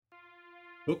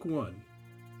Book 1,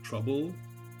 Trouble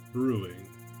Brewing.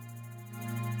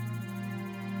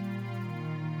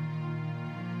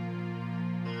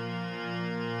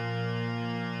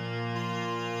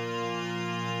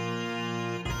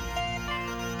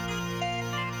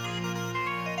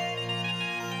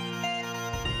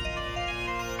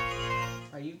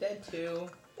 Are you dead too?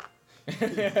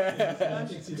 Dang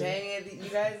it, you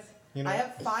guys. You know, I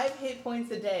have 5 hit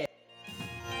points a day.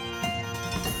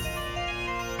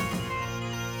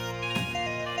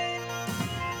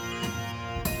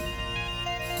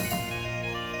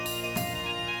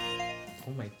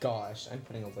 Oh my gosh, I'm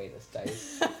putting away this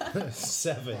dice.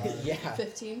 7. Yeah.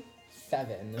 15.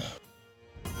 7.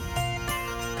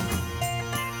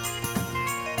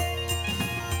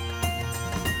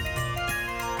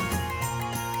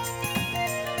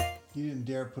 You didn't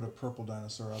dare put a purple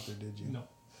dinosaur out there, did you? No.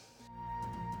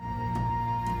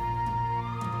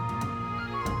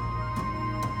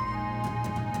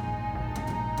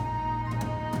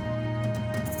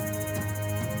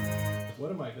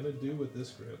 What am I going to do with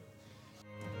this group?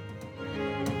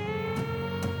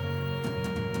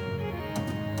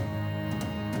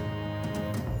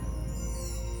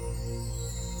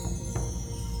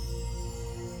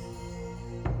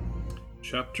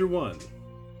 Chapter 1,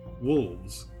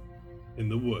 Wolves in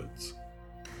the Woods.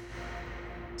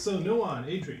 So, Noan,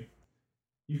 Adri,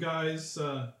 you guys,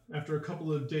 after a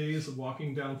couple of days of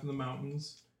walking down from the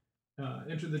mountains,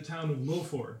 enter the town of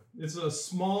Loford. It's a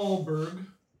small burg,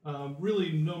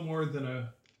 really no more than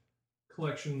a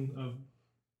collection of,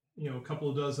 a couple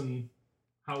of dozen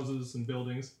houses and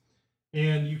buildings.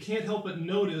 And you can't help but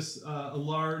notice a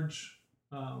large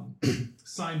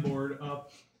signboard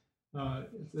up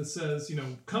that says,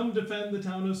 come defend the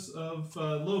town of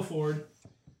Loford.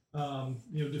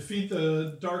 Defeat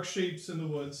the dark shapes in the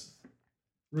woods.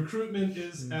 Recruitment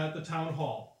is at the town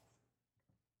hall.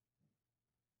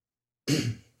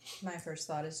 My first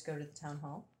thought is to go to the town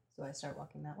hall, so I start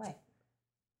walking that way.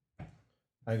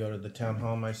 I go to the town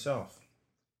hall myself.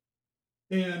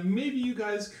 And maybe you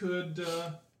guys could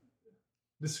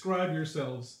describe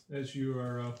yourselves as you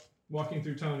are walking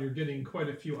through town. You're getting quite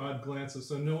a few odd glances.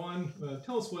 So, Noan,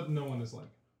 tell us what Noan is like.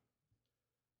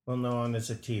 Well, no one is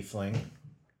a tiefling,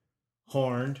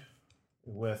 horned,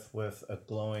 with a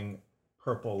glowing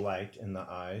purple light in the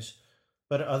eyes,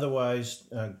 but otherwise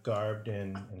garbed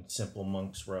in simple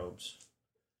monk's robes.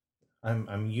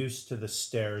 I'm used to the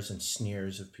stares and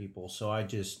sneers of people, so I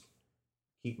just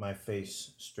keep my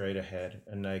face straight ahead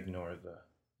and I ignore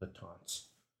the taunts.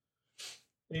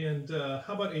 And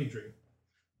how about Adri?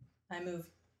 I move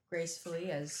gracefully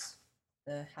as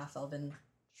the half-elven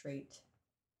trait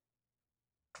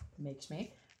makes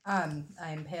me.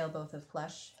 I'm pale both of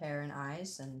flesh, hair, and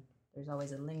eyes, and there's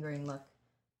always a lingering look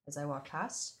as I walk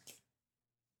past.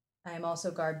 I am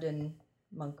also garbed in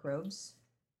monk robes.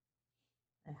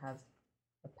 I have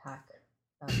a pack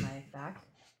on my back.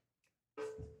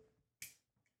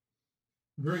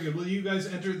 Very good. Well, you guys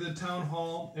enter the town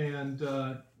hall, and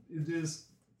it is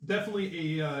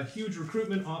definitely a huge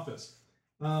recruitment office.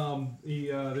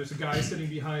 There's a guy sitting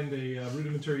behind a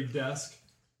rudimentary desk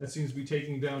that seems to be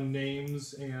taking down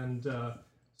names and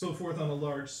so forth on a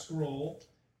large scroll.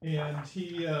 And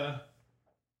he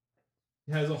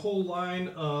has a whole line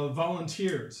of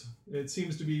volunteers. It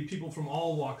seems to be people from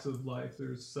all walks of life.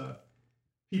 There's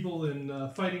people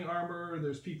in fighting armor,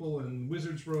 there's people in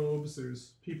wizard's robes,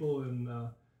 there's people in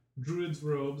druid's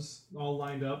robes, all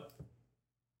lined up.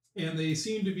 And they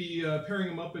seem to be pairing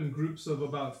them up in groups of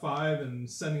about 5 and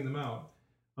sending them out.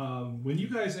 When you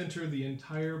guys enter, the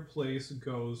entire place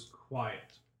goes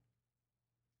quiet.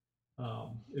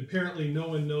 Apparently, no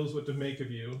one knows what to make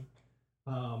of you.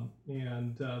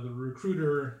 And the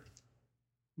recruiter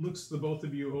looks the both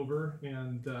of you over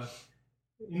and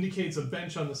indicates a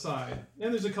bench on the side.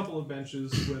 And there's a couple of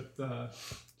benches with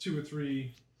 2 or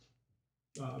 3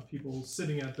 people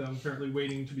sitting at them, apparently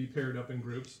waiting to be paired up in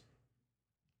groups.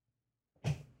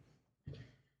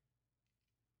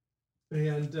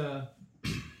 And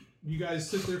you guys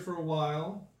sit there for a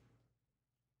while.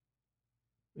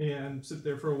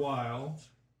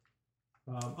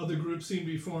 Other groups seem to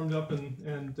be formed up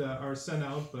and are sent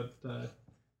out, but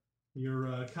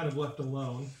you're kind of left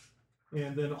alone.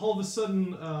 And then all of a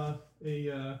sudden, a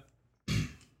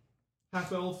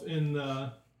half-elf in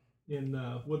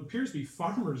what appears to be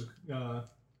farmer's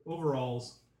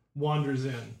overalls wanders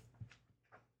in.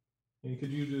 And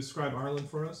could you describe Arlen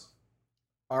for us?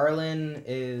 Arlen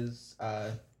is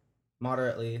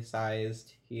moderately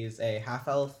sized. He's a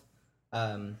half-elf,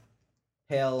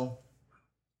 pale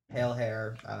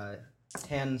hair,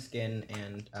 tan skin,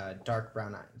 and dark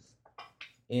brown eyes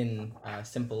in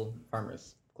simple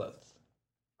farmer's clothes.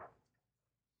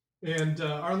 And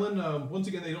Arlen, once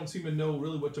again, they don't seem to know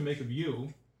really what to make of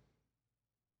you.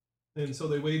 And so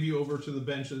they wave you over to the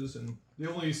benches, and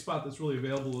the only spot that's really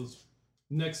available is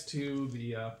next to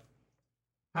the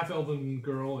half-elven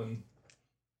girl and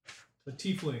a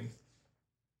tiefling.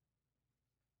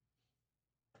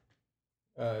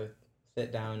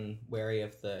 Sit down, wary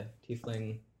of the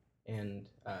tiefling, and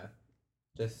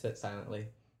just sit silently.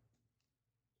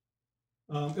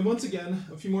 And once again,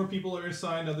 a few more people are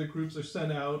assigned, other groups are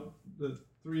sent out. The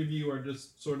three of you are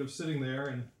just sort of sitting there,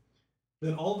 and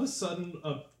then all of a sudden,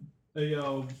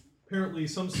 apparently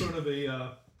some sort of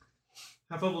a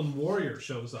half-elven warrior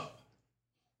shows up.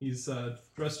 He's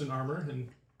dressed in armor, and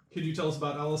could you tell us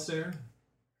about Alistair?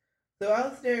 So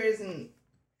Alistair isn't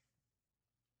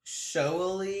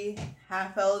showily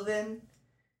half-elven.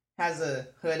 Has a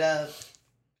hood up,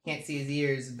 can't see his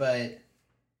ears, but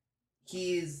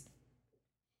he's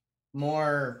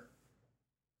more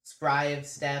spry of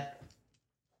step,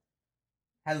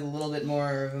 has a little bit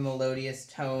more of a melodious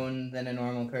tone than a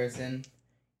normal person.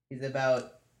 He's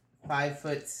about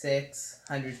 5'6",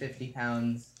 150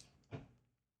 pounds,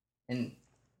 and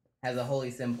has a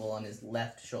holy symbol on his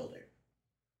left shoulder.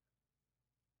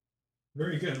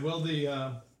 Very good. Well,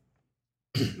 the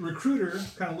recruiter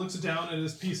kind of looks down at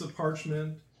his piece of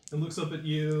parchment and looks up at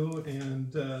you,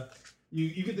 and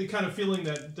you get the kind of feeling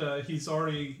that he's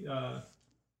already,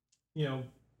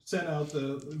 sent out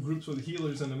the groups with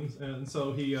healers in them, and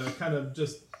so he kind of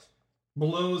just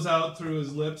blows out through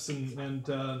his lips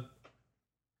and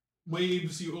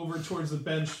waves you over towards the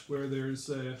bench where there's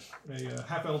a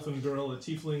half-elfen girl, a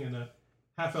tiefling, and a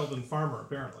half-elven farmer,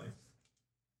 apparently.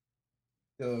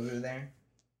 Go over there,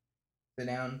 sit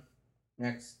down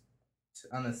next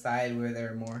on the side where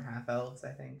there are more half-elves,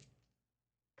 I think.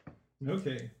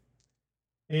 Okay.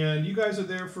 And you guys are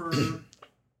there for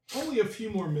only a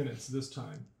few more minutes this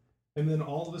time. And then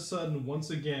all of a sudden, once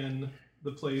again,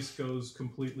 the place goes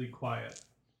completely quiet.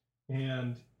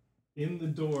 And in the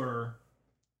door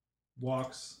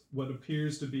walks what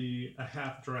appears to be a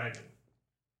half-dragon.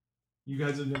 You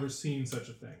guys have never seen such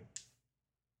a thing.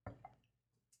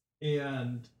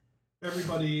 And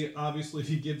everybody obviously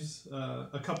gives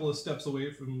a couple of steps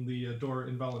away from the door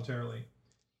involuntarily.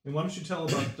 And why don't you tell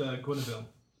about Gweneville?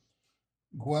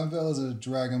 Gwenville is a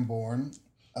dragonborn.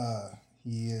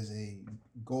 He is a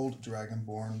gold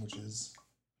dragonborn, which is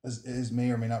may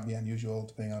or may not be unusual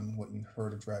depending on what you've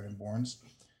heard of dragonborns.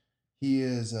 He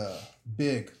is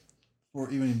big for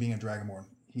even being a dragonborn.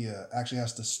 He actually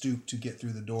has to stoop to get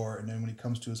through the door, and then when he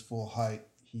comes to his full height,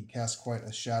 he casts quite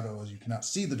a shadow as you cannot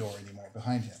see the door anymore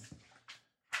behind him.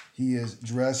 He is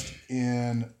dressed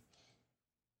in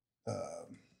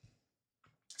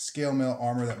scale mail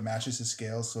armor that matches his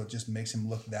scales, so it just makes him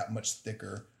look that much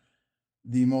thicker.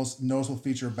 The most noticeable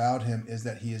feature about him is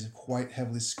that he is quite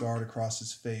heavily scarred across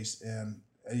his face, and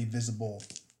any visible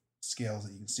scales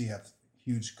that you can see have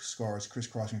huge scars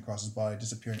crisscrossing across his body,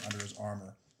 disappearing under his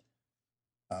armor.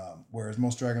 Whereas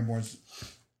most dragonborns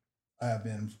have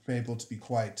been able to be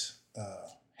quite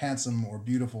handsome or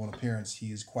beautiful in appearance,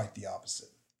 he is quite the opposite.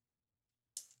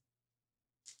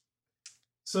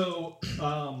 So,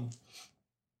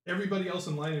 everybody else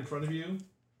in line in front of you,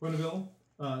 Gweneville,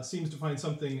 seems to find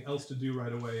something else to do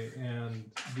right away, and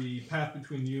the path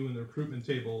between you and the recruitment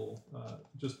table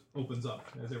just opens up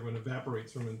as everyone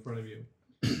evaporates from in front of you.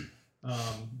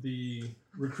 The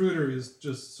recruiter is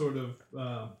just sort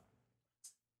of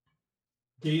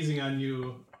gazing on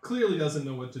you, clearly doesn't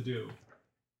know what to do.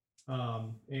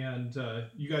 And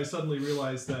you guys suddenly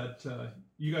realize that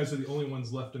you guys are the only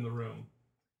ones left in the room.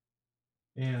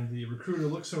 And the recruiter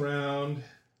looks around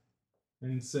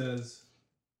and says,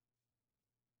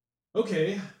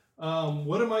 okay,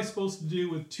 what am I supposed to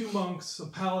do with 2 monks, a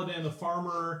paladin, a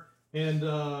farmer, and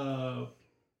a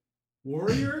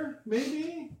warrior,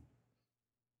 maybe?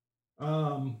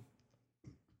 Well,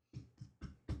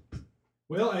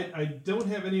 I don't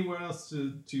have anywhere else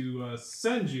to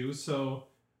send you, so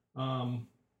I'll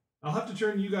have to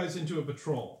turn you guys into a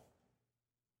patrol.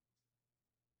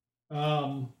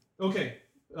 Okay,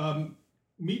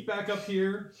 meet back up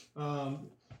here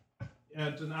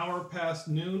at an hour past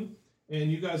noon,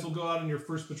 and you guys will go out on your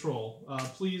first patrol.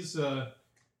 Please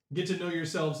get to know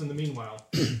yourselves in the meanwhile.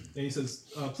 And he says,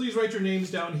 please write your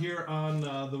names down here on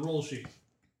the roll sheet.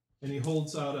 And he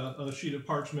holds out a sheet of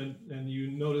parchment, and you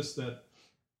notice that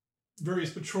various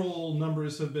patrol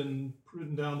numbers have been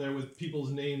written down there with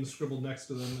people's names scribbled next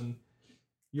to them, and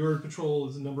your patrol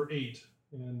is number 8,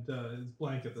 and is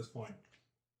blank at this point.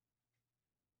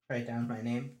 Write down my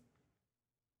name.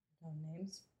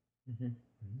 Names.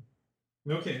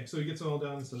 Okay, so he gets it all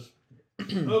down and says,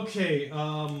 okay,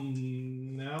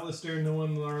 Alistair,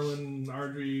 Nolan, Larlin,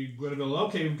 Ardry, Gweneville.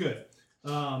 Okay, good.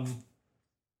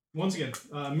 Once again,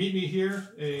 meet me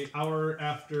here a hour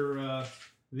after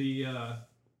the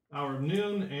hour of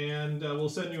noon, and we'll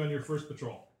send you on your first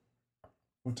patrol.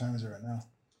 What time is it right now?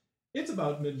 It's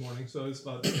about mid-morning, so it's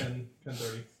about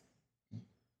 10:30.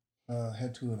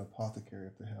 Head to an apothecary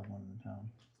if they have one in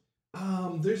town.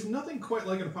 There's nothing quite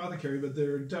like an apothecary, but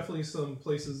there are definitely some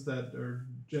places that are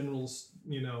general,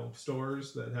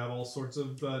 stores that have all sorts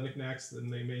of knickknacks,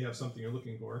 and they may have something you're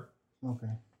looking for.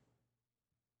 Okay.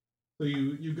 So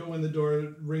you go in the door,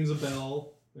 it rings a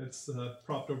bell. It's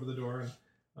propped over the door,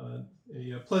 and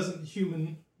a pleasant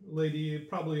human lady,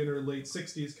 probably in her late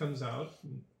 60s, comes out.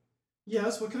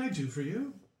 Yes, what can I do for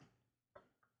you?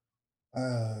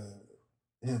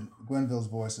 Gwenville's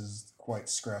voice is quite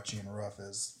scratchy and rough,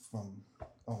 as from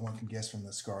one can guess from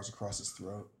the scars across his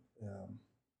throat.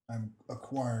 I'm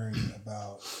acquiring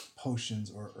about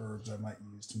potions or herbs I might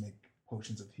use to make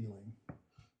potions of healing.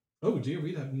 Oh dear,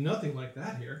 we'd have nothing like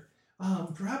that here.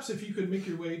 Perhaps if you could make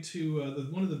your way to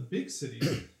one of the big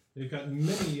cities. They've got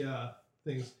many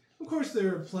things. Of course,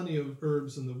 there are plenty of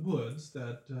herbs in the woods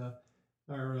that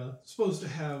are supposed to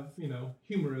have,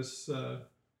 humorous,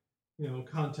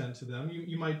 content to them.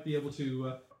 You might be able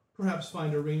to perhaps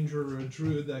find a ranger or a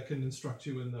druid that can instruct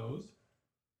you in those.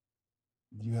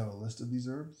 Do you have a list of these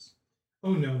herbs?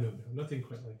 Oh, no, nothing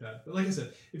quite like that. But like I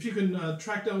said, if you can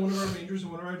track down one of our rangers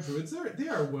and one of our druids, they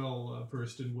are well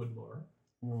versed in wood lore.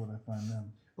 Where would I find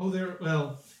them?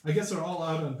 Oh, I guess they're all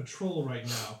out on patrol right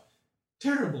now.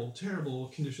 Terrible, terrible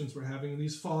conditions we're having.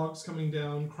 These fogs coming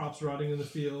down, crops rotting in the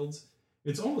fields.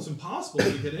 It's almost impossible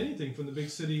to get anything from the big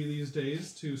city these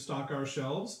days to stock our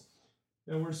shelves.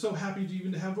 And we're so happy to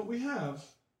even have what we have.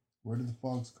 Where did the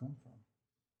fogs come from?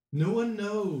 No one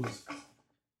knows.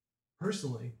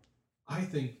 Personally, I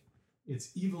think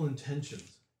it's evil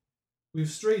intentions. We've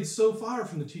strayed so far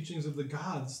from the teachings of the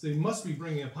gods, they must be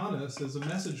bringing upon us as a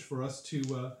message for us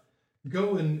to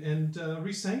go and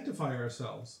re-sanctify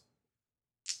ourselves.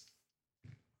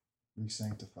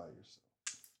 Re-sanctify yourself.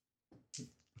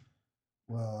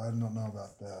 Well, I don't know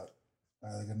about that.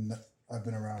 I've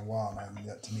been around a while and I haven't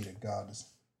yet to meet a god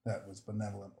that was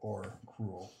benevolent or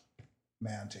cruel.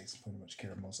 Man takes pretty much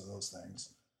care of most of those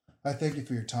things. I thank you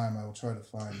for your time. I will try to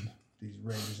find these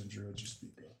rangers and druids you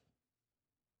speak of.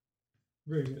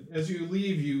 Very good. As you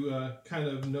leave, you kind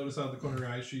of notice out of the corner of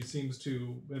your eye, she seems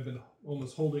to have been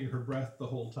almost holding her breath the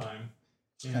whole time,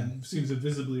 and seems to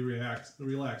visibly relax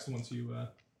once you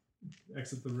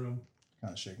exit the room.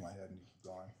 Kind of shake my head and keep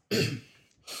going.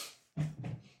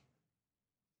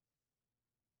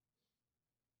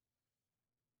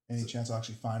 Any chance I'll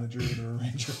actually find a druid or a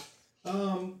ranger?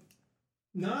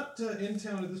 Not in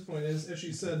town at this point. As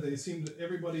she said,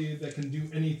 everybody that can do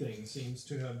anything seems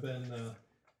to have been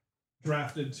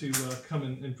drafted to come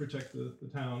and protect the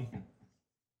town.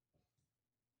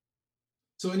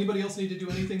 So anybody else need to do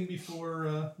anything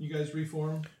before you guys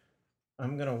reform?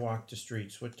 I'm going to walk the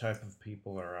streets. What type of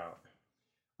people are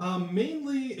out?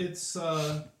 Mainly it's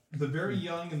the very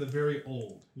young and the very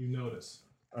old, you notice.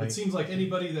 It seems like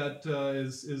anybody that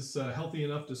is healthy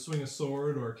enough to swing a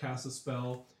sword or cast a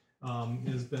spell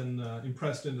has been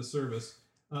impressed into service.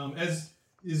 As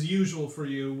is usual for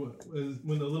you,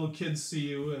 when the little kids see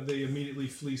you, they immediately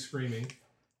flee screaming.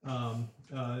 And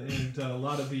a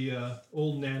lot of the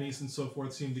old nannies and so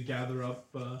forth seem to gather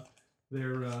up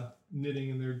their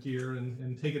knitting and their gear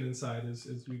and take it inside as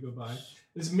you go by.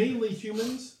 It's mainly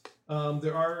humans.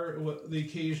 There are the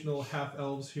occasional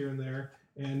half-elves here and there,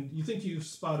 and you think you've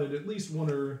spotted at least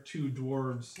one or two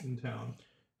dwarves in town.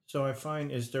 So I find,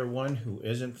 is there one who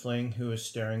isn't fleeing, who is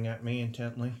staring at me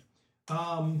intently?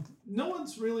 No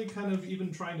one's really kind of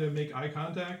even trying to make eye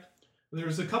contact.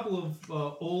 There's a couple of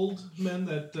old men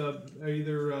that are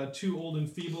either too old and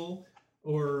feeble,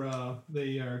 or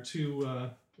they are too,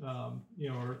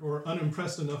 or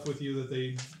unimpressed enough with you that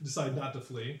they decide not to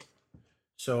flee.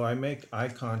 So I make eye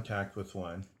contact with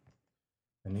one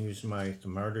and use my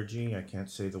thaumaturgy. I can't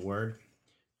say the word.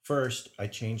 First, I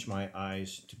change my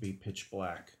eyes to be pitch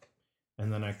black,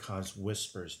 and then I cause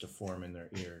whispers to form in their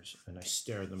ears, and I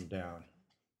stare them down.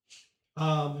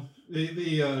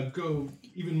 They go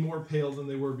even more pale than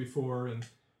they were before, and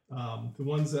the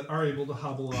ones that are able to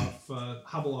hobble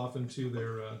off into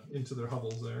their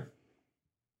hovels there.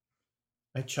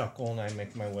 I chuckle and I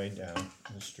make my way down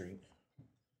the street.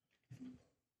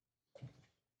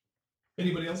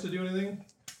 Anybody else to do anything?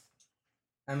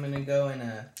 I'm gonna go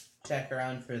and check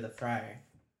around for the friar.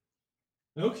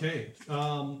 Okay.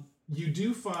 You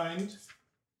do find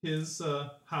his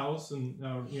house, and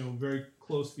very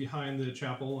close behind the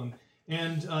chapel, and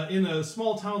And in a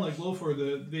small town like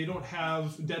Lofor, they don't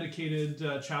have dedicated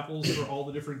chapels for all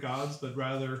the different gods, but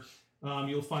rather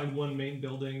you'll find one main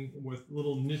building with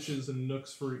little niches and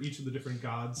nooks for each of the different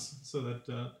gods, so that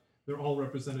they're all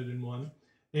represented in one.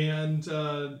 And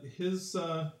his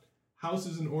house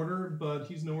is in order, but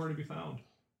he's nowhere to be found.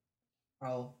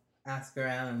 I'll ask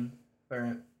around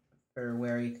for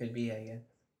where he could be, I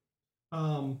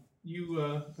guess. You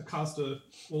accost a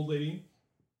old lady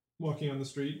walking on the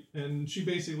street, and she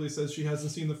basically says she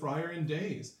hasn't seen the friar in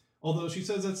days. Although she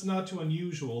says that's not too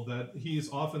unusual, that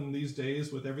he's often these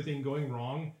days, with everything going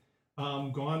wrong,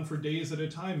 gone for days at a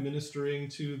time ministering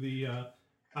to the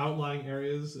outlying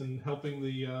areas and helping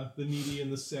the needy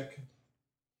and the sick.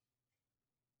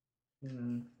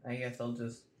 I guess I'll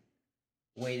just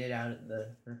wait it out at the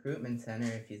recruitment center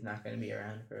if he's not going to be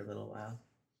around for a little while.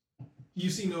 You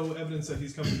see no evidence that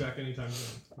he's coming back anytime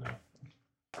soon. No.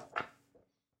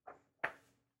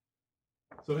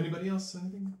 So anybody else?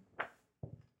 Anything?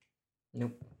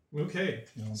 Nope. Okay.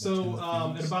 You wanna go So to the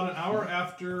in fields? about an hour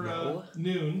after No.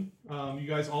 noon, you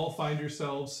guys all find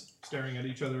yourselves staring at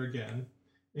each other again.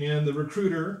 And the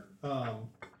recruiter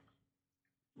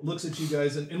looks at you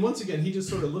guys, and once again, he just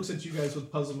sort of looks at you guys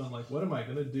with puzzlement, like, what am I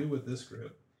going to do with this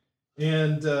group?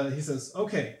 And he says,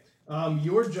 okay,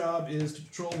 your job is to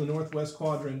patrol the northwest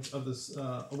quadrant of this,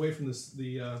 away from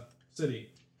the city.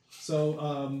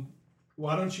 So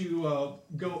why don't you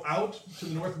go out to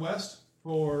the northwest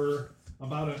for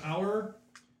about an hour,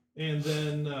 and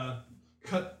then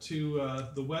cut to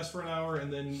the west for an hour,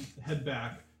 and then head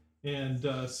back and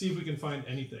see if we can find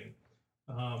anything.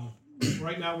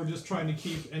 Right now, we're just trying to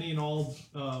keep any and all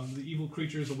the evil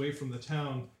creatures away from the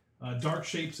town. Dark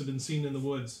shapes have been seen in the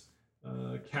woods.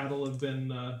 Cattle have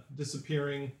been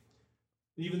disappearing.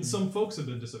 Even some folks have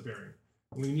been disappearing.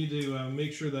 We need to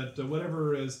make sure that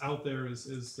whatever is out there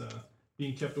is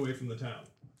being kept away from the town.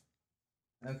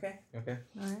 Okay. Okay.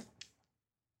 All right.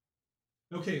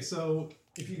 Okay, so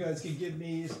if you guys could give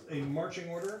me a marching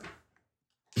order.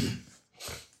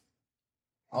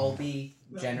 I'll be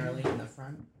generally in the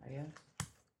front, I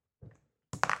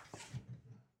guess.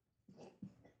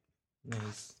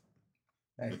 Nice.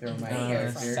 I throw my Uh,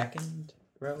 character. second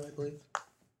row, I believe.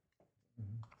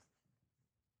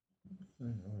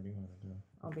 What do you want to do?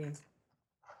 I'll be.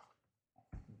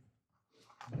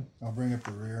 I'll bring up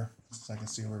the rear so I can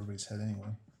see where everybody's head anyway.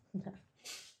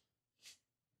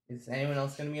 Is anyone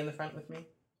else going to be in the front with me?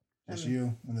 Just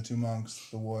you and the two monks,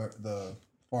 the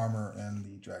farmer, and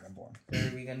the dragonborn. So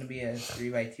are we going to be a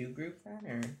 3x2 group then,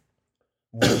 or?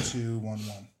 1, 2, 1,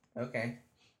 1. Okay.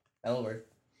 That'll work.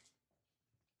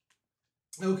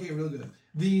 Okay, real good.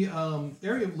 The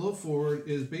area of Lowford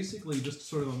is basically just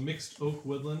sort of a mixed oak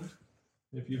woodland.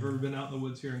 If you've ever been out in the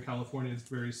woods here in California, it's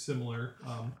very similar.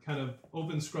 Kind of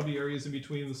open, scrubby areas in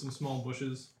between with some small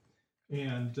bushes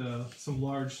and some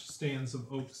large stands of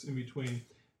oaks in between.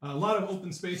 A lot of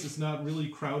open space. It's not really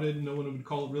crowded. No one would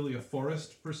call it really a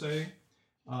forest per se,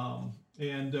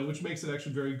 and which makes it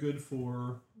actually very good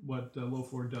for what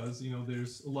Lowford does. You know,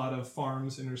 there's a lot of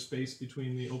farms interspersed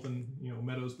between the open,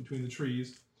 meadows between the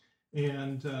trees,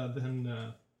 and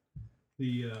then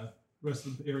the rest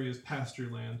of the area is pasture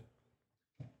land.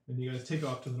 And you guys take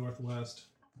off to the northwest.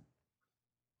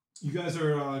 You guys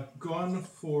are gone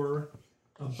for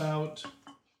about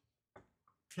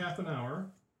half an hour,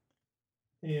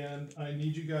 and I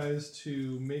need you guys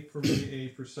to make for me a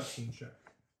perception check.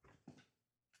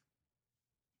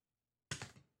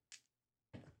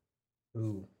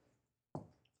 Ooh.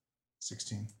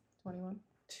 16. 21.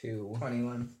 2.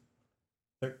 21.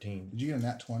 13. Did you get a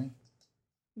nat 20?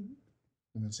 Mhm.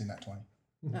 I didn't see nat 20.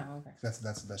 Oh, okay. That's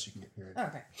the best you can get, period.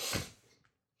 Okay.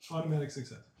 Automatic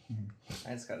success.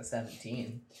 I just got a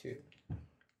 17. 2.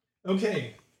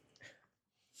 Okay.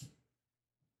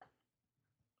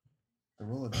 The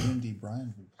role of D&D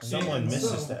Brian. we played. Someone And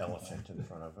misses so- the elephant in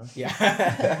front of us.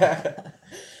 Yeah.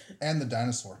 And the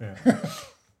dinosaur. Yeah.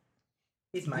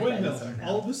 He's my Gwendolyn, dinosaur now.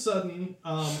 all of a sudden,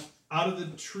 out of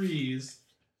the trees,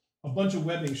 a bunch of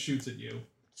webbing shoots at you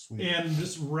Sweet. and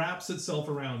just wraps itself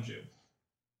around you.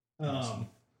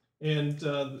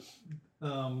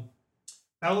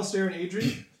 Alistair and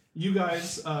Adrian, you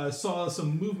guys saw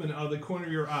some movement out of the corner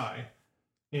of your eye.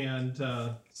 And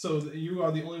so you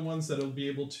are the only ones that will be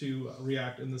able to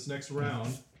react in this next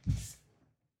round.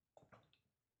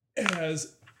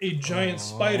 As a giant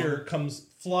spider comes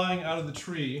flying out of the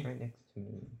tree Right next to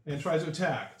me. and tries to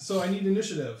attack. So I need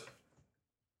initiative.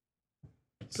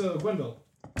 So Gwendol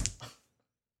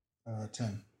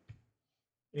 10.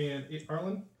 and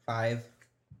Arlen, 5.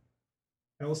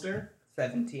 Alistair,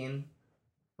 17.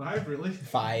 5 really,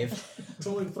 5.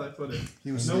 totally flat-footed.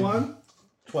 He was No sleeping. one.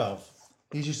 12.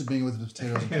 He's used to being with the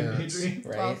potatoes and And carrots. Adrian?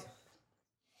 Right.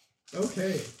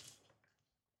 Okay.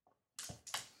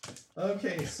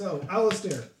 Okay, so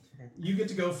Alistair, you get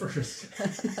to go first.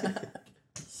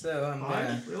 So I'm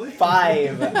gonna. 5? Really?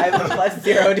 5. I have a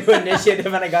 +0 to initiative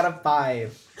and I got a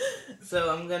 5.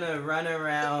 So I'm gonna run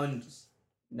around.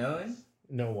 No one?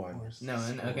 No one. No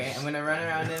one. Okay, I'm gonna run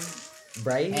around him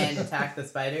Right? and attack the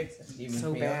spider. He moved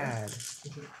so me over. bad.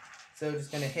 So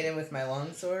just gonna hit him with my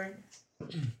longsword.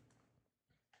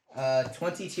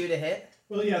 22 to hit.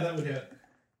 Well, yeah, that would hit.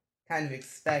 Kind of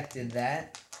expected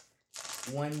that.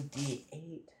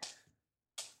 1d8.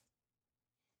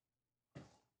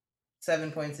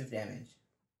 7 points of damage.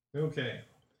 Okay.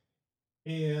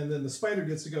 And then the spider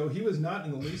gets to go. He was not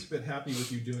in the least bit happy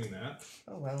with you doing that.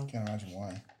 Oh well. Can't imagine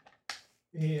why.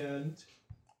 And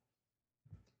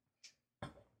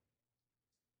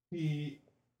he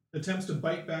attempts to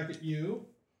bite back at you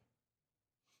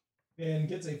and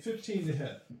gets a 15 to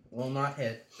hit. Will not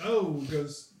hit. Oh,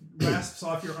 rasps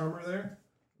off your armor there.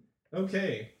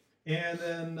 Okay. And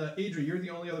then, Adri, you're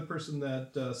the only other person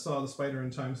that saw the spider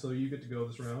in time, so you get to go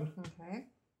this round. Okay.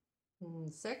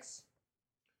 6.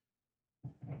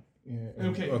 Yeah,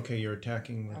 Okay. Okay, you're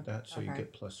attacking with Okay, that, so you okay.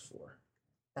 get +4.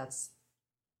 That's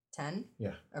 10.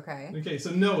 Yeah. Okay. Okay,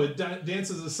 so no, it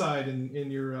dances aside,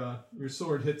 and your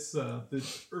sword hits the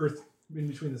earth in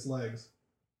between its legs.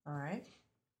 All right.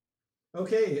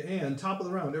 Okay, and top of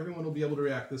the round, everyone will be able to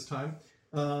react this time.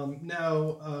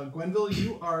 Now, Gwenville,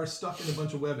 you are stuck in a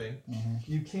bunch of webbing. Mm-hmm.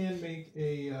 You can make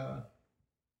a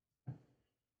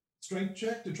strength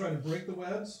check to try to break the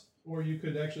webs, or you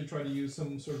could actually try to use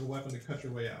some sort of a weapon to cut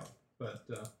your way out. But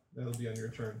that'll be on your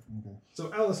turn. Okay.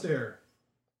 So, Alistair.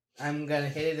 I'm gonna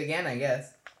hit it again, I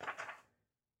guess.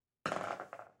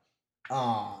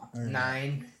 Aw, There you go.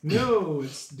 9. No,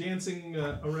 it's dancing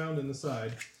around in the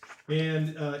side. And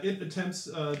it attempts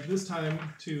this time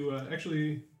to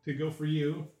actually to go for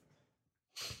you.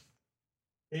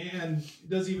 And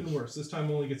does even worse. This time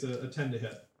only gets a 10 to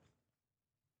hit.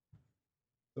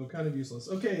 So kind of useless.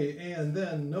 Okay, and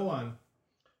then Noan.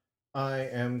 I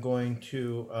am going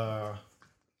to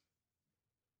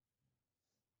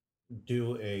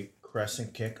do a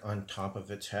crescent kick on top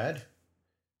of its head.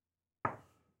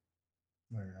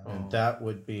 There you go. And that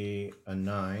would be a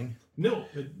 9. No,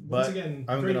 once But again,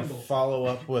 I'm very going to nimble. follow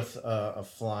up with a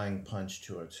flying punch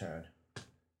to its head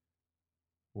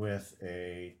with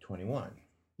a 21.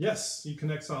 Yes, you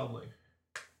connect solidly.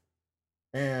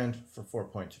 And for 4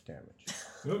 points of damage.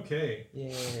 Okay.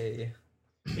 Yay.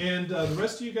 And the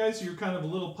rest of you guys, you're kind of a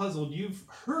little puzzled. You've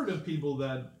heard of people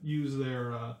that use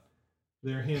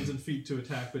their hands and feet to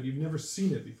attack, but you've never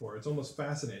seen it before. It's almost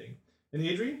fascinating. And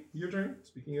Adri, your turn.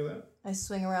 Speaking of that, I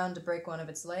swing around to break one of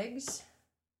its legs.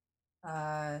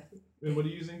 and what are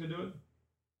you using to do it?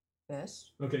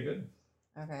 Fist. Okay, good.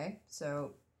 Okay.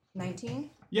 So 19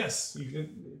 Yes, you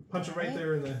can punch it right Alright.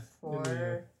 there in the.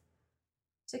 for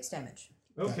 6 damage.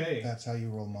 Okay. That's how you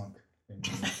roll monk.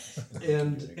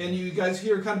 and you guys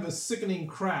hear kind of a sickening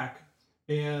crack,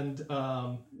 and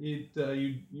a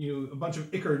bunch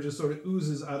of ichor just sort of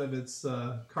oozes out of its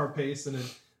carapace, and it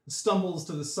stumbles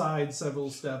to the side several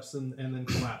steps and then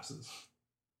collapses.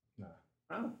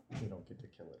 Oh. You don't get to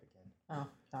kill it again. Oh,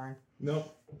 darn.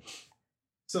 Nope.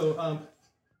 So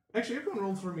actually, everyone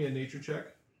roll for me a nature check.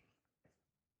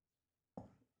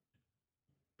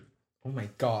 Oh my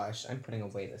gosh, I'm putting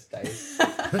away this dice.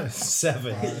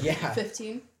 7. Yeah.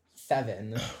 15.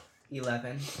 7.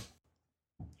 11.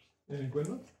 And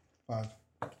Gwendolyn? 5.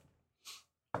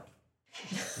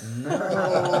 No.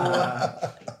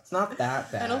 It's not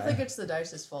that bad. I don't think it's the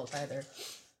dice's fault either.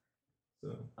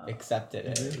 So Except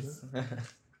it is.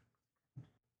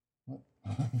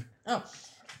 Oh,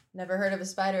 never heard of a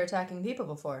spider attacking people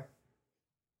before.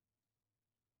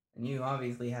 And you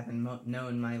obviously haven't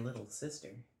known my little sister.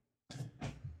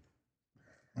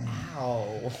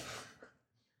 Ow.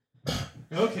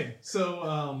 okay,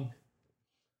 so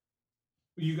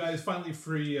you guys finally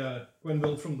free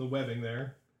Gwenville from the webbing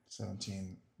there.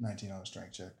 17, 19 on a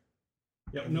strength check.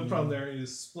 Yep, no problem there. You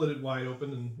just split it wide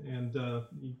open and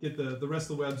you get the rest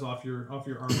of the webs off your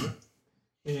armor.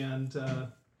 And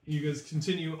you guys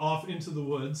continue off into the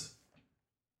woods.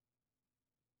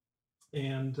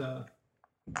 And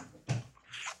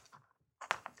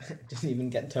Didn't even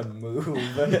get to move.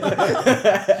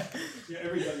 yeah,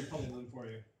 everybody pulling them for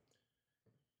you.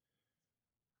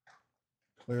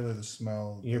 Clearly the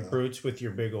smell. of Your the- brutes with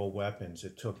your big old weapons.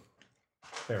 It took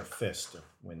their fist to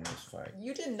win this fight.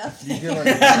 You did nothing. You get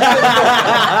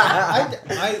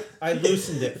like, I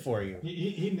loosened it for you.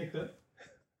 He nicked it.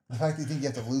 the fact that you think you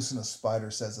have to loosen a spider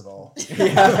says it all.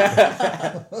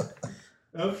 Yeah.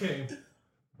 Okay.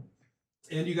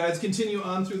 And you guys continue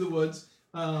on through the woods.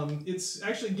 It's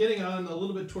actually getting on a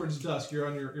little bit towards dusk. You're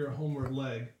on your homeward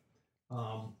leg.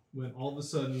 When all of a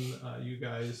sudden you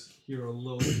guys hear a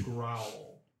low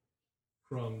growl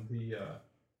from the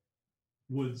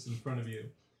woods in front of you.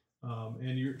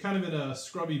 And you're kind of in a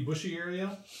scrubby, bushy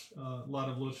area. A lot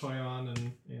of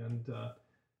lotoyon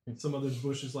and some other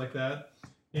bushes like that.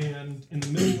 And in the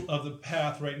middle of the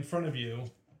path right in front of you,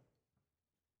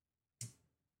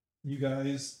 you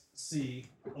guys see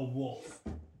a wolf.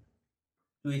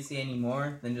 Do we see any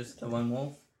more than just the one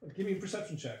wolf? Give me a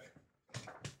perception check.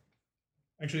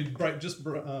 Actually,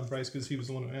 Bryce, because he was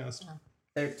the one who asked.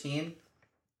 13.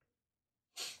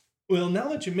 Well, now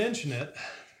that you mention it,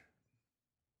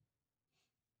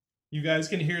 you guys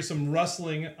can hear some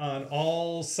rustling on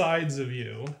all sides of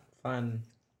you. Fun.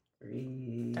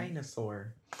 3.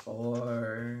 Dinosaur.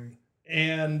 4.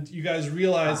 And you guys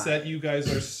realize that you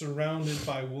guys are surrounded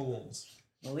by wolves.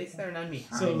 At least there are none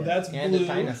behind So us. that's And a blue,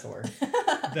 dinosaur.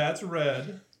 that's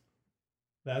red,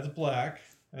 that's black,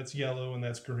 that's yellow, and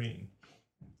that's green.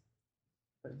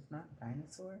 But it's not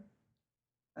dinosaur?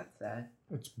 That's sad.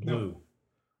 It's blue.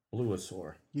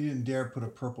 Bluosaur. You didn't dare put a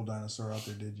purple dinosaur out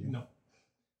there, did you? No.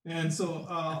 And so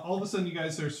all of a sudden you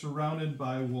guys are surrounded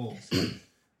by wolves.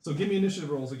 So give me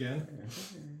initiative rolls again.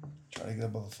 Try to get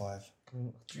above a 5.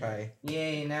 Try.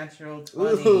 Yay, natural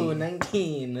 20. Ooh,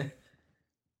 19.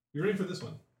 You ready for this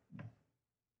one?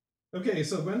 Okay,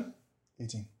 so Gwen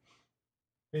 18.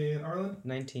 and Arlen,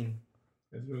 19.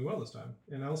 is doing well this time.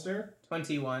 And Alistair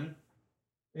 21.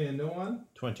 and Noan.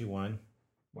 21.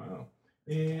 Wow.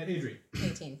 And Adri.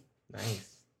 18.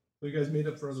 Nice. So you guys made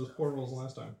up for those poor rolls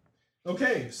last time.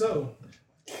 Okay, so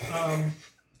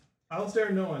Alistair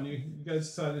and Noan, you guys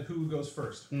decided who goes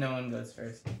first. No one goes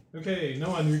first. Okay,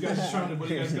 Noan, you guys are surrounded. What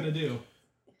are you guys gonna do?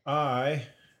 I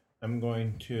am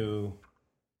going to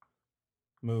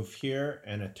move here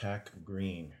and attack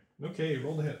green. Okay,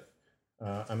 roll the hit.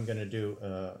 I'm going to do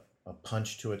a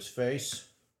punch to its face.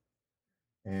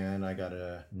 And I got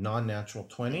a non-natural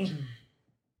 20.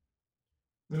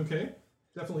 Okay,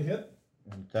 definitely hit.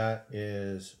 And that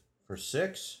is for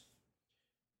 6.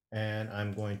 And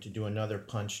I'm going to do another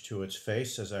punch to its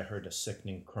face as I heard a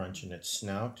sickening crunch in its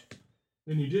snout.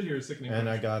 And you did hear a sickening. And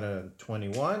I crunch. got a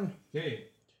 21. Okay.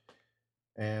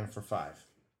 And for 5.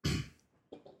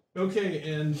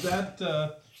 Okay, and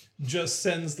that just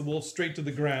sends the wolf straight to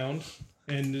the ground,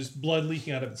 and there's blood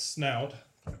leaking out of its snout.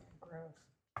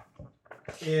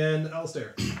 And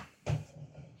Alistair.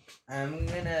 I'm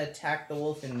gonna attack the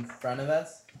wolf in front of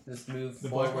us. Just move The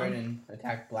black forward one? and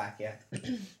attack black, yeah.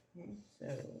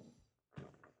 So,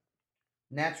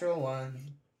 natural 1.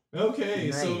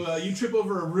 Okay, so Nice. you trip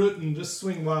over a root and just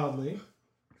swing wildly.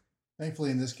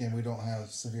 Thankfully, in this game, we don't have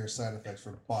severe side effects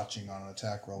for botching on an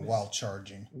attack roll while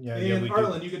charging. Yeah, And we do.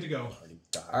 Arlen, you get to go.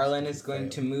 Arlen is going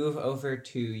to move over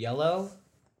to yellow.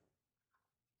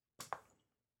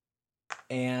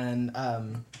 And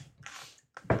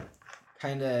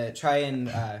kind of try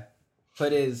and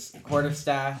put his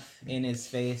quarterstaff in his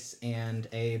face, and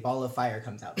a ball of fire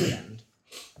comes out the end.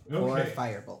 Or Okay,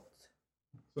 firebolt.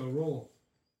 so roll.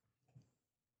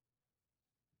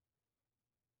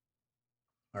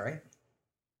 All right.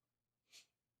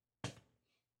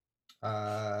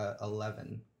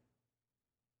 11.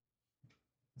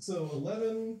 So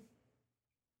 11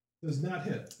 does not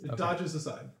hit. It Okay. dodges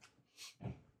aside.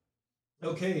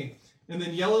 Okay, and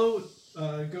then yellow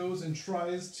goes and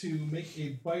tries to make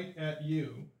a bite at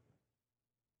you.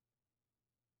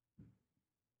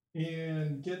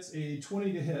 And gets a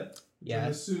 20 to hit. Which I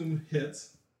Yes. assume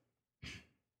hits.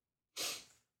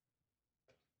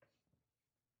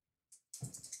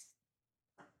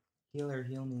 Healer,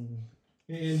 heal me.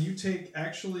 And you take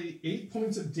actually 8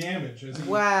 points of damage as he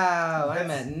Wow, I'm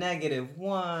That's- at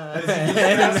 -1. As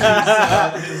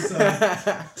he just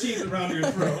presses, teeth around your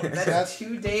throat. That's That's-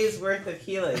 2 days worth of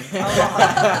healing. Come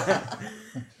on.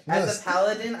 As a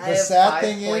paladin, I The have sad 5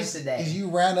 thing points is, a day. is you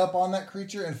ran up on that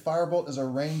creature and Firebolt is a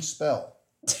ranged spell.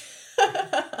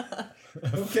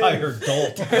 Fire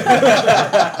dolt.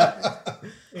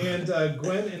 And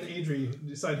Gwen and Adri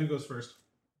decide who goes first.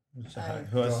 Who has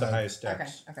Go the ahead. highest Okay,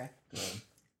 dex? okay.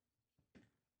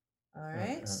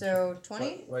 Alright, so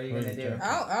 20. What are you gonna do?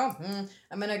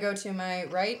 I'm gonna go to my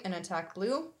right and attack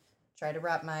blue. Try to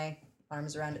wrap my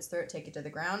arms around its throat, take it to the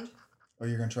ground. Or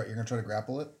you're gonna try to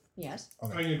grapple it? Yes. Are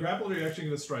you going to grapple or are you actually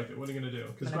going to strike it? What are you going to do?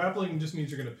 Because I'm gonna- grappling just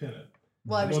means you're going to pin it.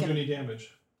 Well, I It was won't do gonna any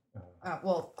damage.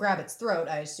 well, grab its throat,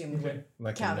 I assumed Okay. would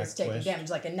Like a count neck as taking twist? damage,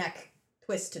 like a neck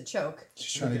twist to choke.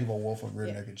 She's trying Okay. to give a wolf a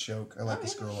rear-naked choke. I like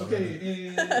this girl already. Okay,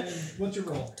 and what's your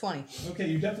roll? 20. Okay,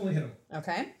 you definitely hit him.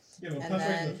 Okay. Give him a And punch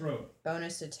right in then- the throat.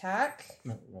 Bonus attack.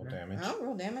 Roll damage. Oh,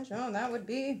 roll damage. Oh, that would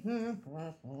be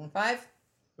 5.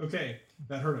 Okay,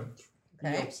 that hurt him. He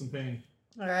Okay. yelped some pain.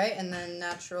 All right, and then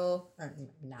natural. Oh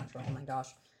my gosh.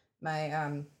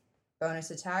 My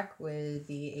bonus attack would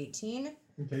be 18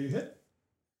 Okay, you hit.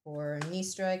 for knee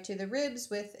strike to the ribs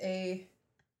with a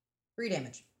 3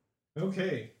 damage.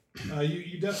 Okay.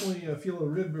 You definitely feel a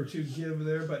rib or two give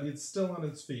there, but it's still on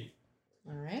its feet.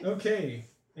 All right. Okay,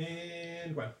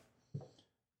 and Gwen.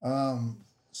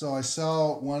 So I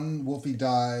saw one Wolfie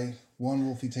die, one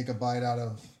Wolfie take a bite out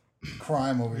of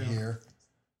crime over here.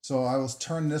 So I will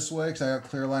turn this way because I have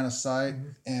clear line of sight,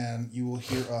 and you will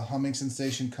hear a humming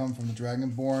sensation come from the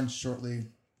Dragonborn shortly.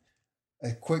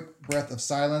 A quick breath of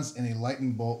silence, and a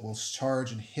lightning bolt will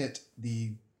charge and hit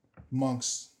the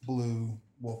monk's blue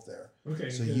wolf there. Okay.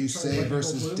 So can you try say lightning bolt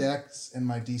versus blue. Dex, and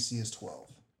my DC is 12.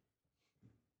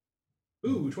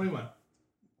 Ooh, 21.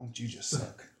 Oh, you just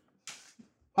suck.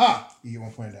 Ha! You get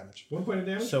 1 point of damage. 1 point of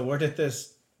damage. So where did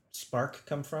this spark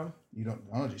come from? You don't.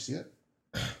 Oh, did you see it?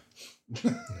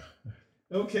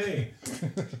 Okay.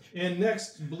 And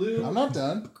next, blue. I'm not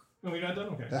done. Oh, you're not done?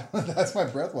 Okay. That's my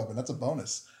breath weapon. That's a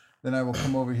bonus. Then I will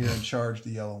come over here and charge the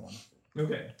yellow one,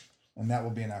 Okay. and that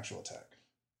will be an actual attack.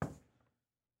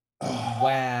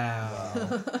 Wow.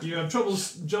 You have trouble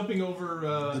jumping over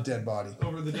The dead body.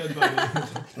 over the dead body.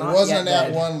 It Not wasn't yet an at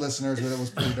dead. one, listeners, but it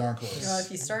was pretty darn Well, close.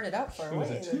 if you started out far It was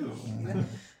away. a 2. Mhm.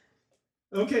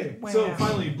 Okay, so Wow.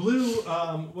 finally, Blue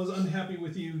was unhappy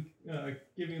with you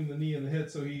giving him the knee and the hit,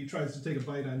 so he tries to take a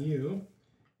bite on you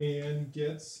and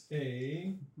gets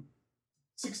a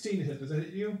 16 to hit. Does that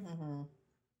hit you? Mhm.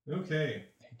 Okay.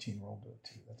 18 rolled a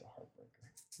 2. That's a heartbreaker.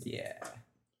 Yeah.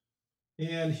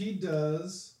 And he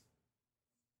does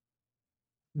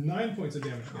 9 points of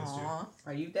damage against you. Aw.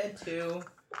 Are you dead too?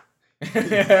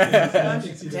 Yeah, he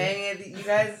thinks he did. Dang it, you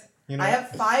guys. You know I what?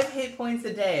 have 5 hit points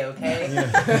a day, okay?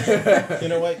 Yeah. You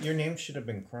know what? Your name should have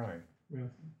been Crime. Yeah.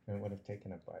 And it would have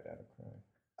taken a bite out of Crime.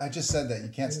 I just said that. You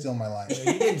can't steal my line. You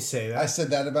didn't say that. I said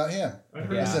that about him. I heard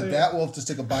I you Yeah. say said it. that wolf just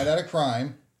took a bite out of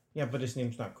crime. Yeah, but his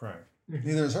name's not Crime.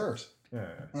 Neither is hers. Yeah.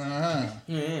 Uh-huh.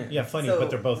 Yeah, funny, So, but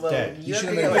they're both well, dead. You You have to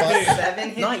should've get made like five. 7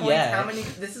 hit Not points. yet. How many?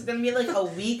 This is gonna be like a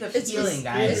week of Is healing, he,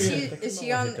 guys. is Adrian. he, is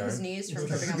he on his knees from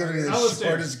This is tripping going to be over? the Alistair.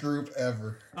 shortest group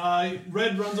ever.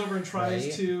 Red runs over and tries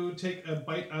Right. to take a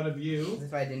bite out of As you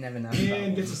if I didn't have enough. and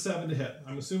problems. gets a 7 to hit.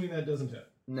 I'm assuming that doesn't hit.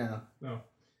 No. No.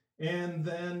 And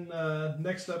then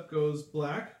next up goes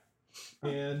Black,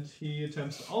 and he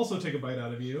attempts to also take a bite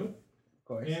out of you, Of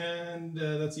course. and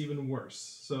that's even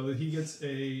worse. So he gets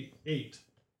a 8.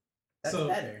 That's so,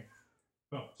 better.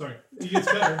 Oh, sorry. He gets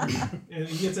better, and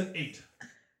he gets an 8.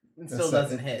 It still That's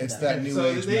doesn't that- hit. It's though. that new So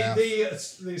age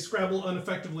math. they scrabble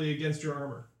ineffectively against your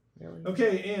armor.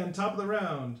 Okay, and top of the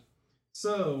round.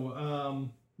 So,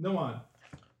 Noan.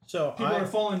 So People are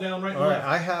falling down right and all right, left.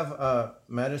 I have a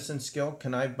medicine skill.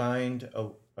 Can I bind?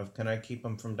 Can I keep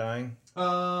him from dying?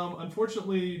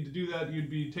 Unfortunately, to do that, you'd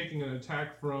be taking an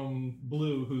attack from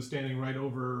Blue, who's standing right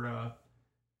over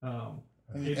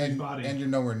Adrian's body. And you're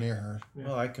nowhere near her. Yeah.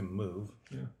 Well, I can move.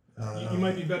 You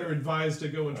might be better advised to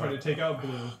go and try to take out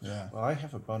Blue. Yeah. Well, I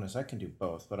have a bonus. I can do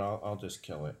both, but I'll just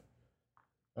kill it.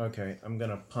 Okay, I'm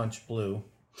gonna punch Blue.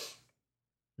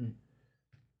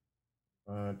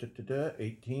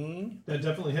 18 That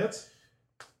definitely hits.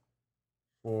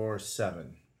 for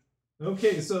 7.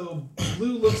 Okay, so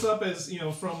Blue looks up as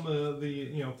from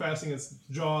the fastening its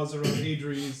jaws around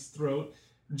Adri's throat,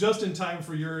 just in time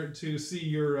for to see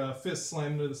your fist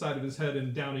slam into the side of his head,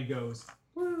 and down he goes.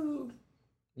 Woo.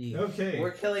 Okay.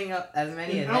 We're killing up as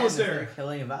many And of them as Alistair. they're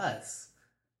killing of us.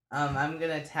 I'm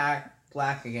gonna attack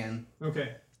Black again.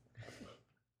 Okay.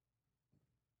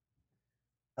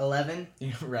 11.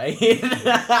 Right?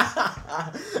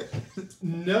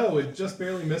 No, it just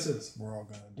barely misses. We're all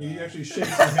going to die. You actually shake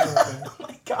some hair up there. Oh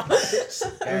my gosh. Guys,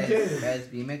 Okay. guys,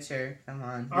 be mature. Come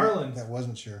on. Arlen. That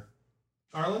wasn't sure.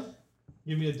 Arlen,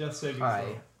 give me a death saving throw.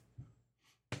 Hi.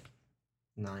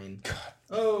 9.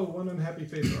 Oh, one unhappy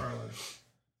face for Arlen.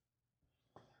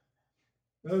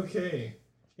 Okay.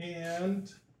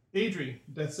 And Adri,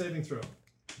 death saving throw.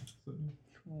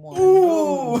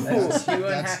 Ooh! That's two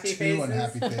That's unhappy two faces.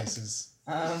 unhappy faces.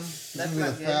 That's This will be the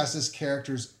not good. fastest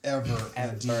characters ever.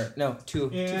 in D&D. Ever. No, two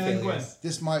And Gwen. failures.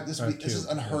 This is Two.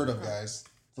 unheard of, guys.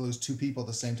 To lose 2 people at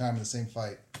the same time in the same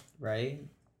fight. Right?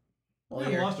 Well, Yeah,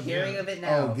 you're lost him, hearing yeah. of it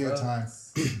now. Oh, good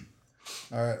folks. time.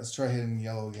 All right, let's try hitting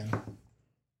yellow again.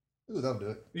 Ooh, that'll do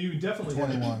it. You definitely hit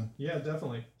it. 21. Yeah,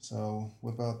 definitely. So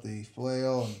whip out the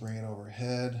flail and bring it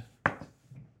overhead.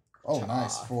 Oh,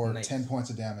 nice. For nice. 10 points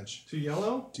of damage To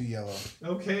yellow? to yellow.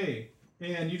 Okay.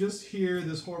 and you just hear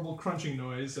this horrible crunching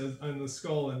noise on the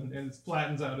skull, and it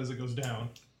flattens out as it goes down.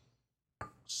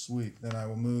 Sweet. Then I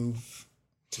will move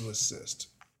to assist.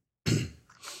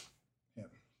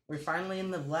 We're finally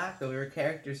in the black, but we were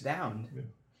characters down.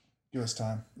 Give us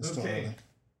time. It's still Okay.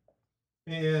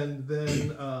 early. And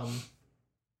then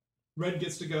Red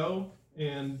gets to go,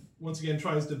 and once again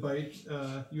tries to bite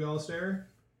you, Alistair.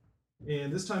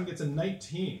 And this time gets a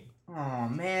 19. Oh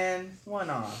man, 1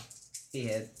 off. He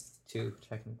hits. 2,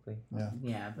 technically.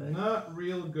 Yeah, but Not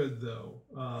real good, though.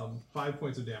 5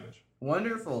 points of damage.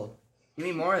 wonderful. Give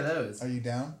me more of those. Are you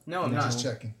down? No, I'm not. Just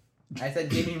checking. I said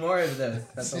give me more of those.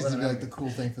 That's Seems to 11 be like over. the cool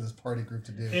thing for this party group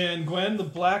to do. And Gwen, the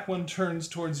black one, turns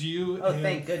towards you Oh, and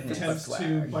thank goodness. attempts to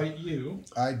Swag. bite you.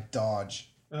 I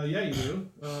dodge. Yeah, you do.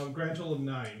 Grand total of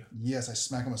 9. Yes, I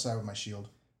smack him aside with my shield.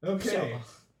 Okay.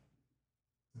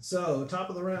 So, top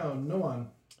of the round, no one.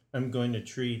 I'm going to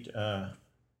treat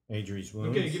Adri's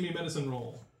wounds. Okay, give me a medicine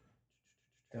roll.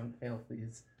 Don't fail,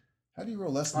 please. How do you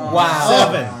roll less than Oh.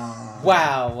 Wow. 7.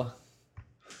 Wow.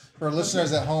 For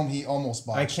listeners at home, he almost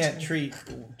botched. I can't treat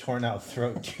torn out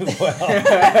throat too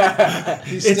well.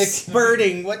 He's It's stick-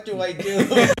 spurting. What do I do?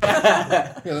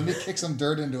 Here, let me kick some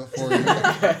dirt into it for you.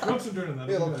 Throw some dirt in that.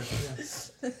 it'll be better, yeah.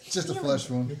 It's just a flesh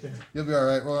wound. Okay. You'll be all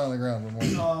right. Roll on the ground.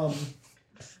 One more.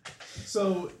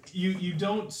 So you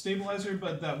don't stabilize her,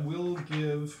 but that will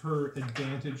give her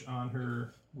advantage on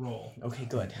her roll. Okay,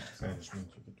 good. That just means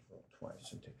you get to roll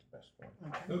twice and take the best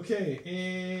one. Okay,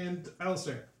 and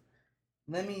Alistair.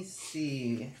 Let me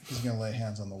see. He's gonna lay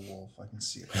hands on the wolf. I can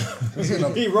see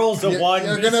it. He rolls a 1.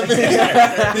 You're gonna be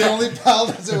the only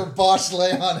paladins that were botched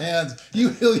lay on hands. You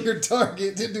heal your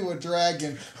target into a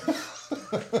dragon.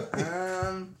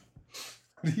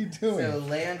 What are you doing? So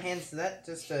lay on hands. Is that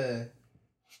just a?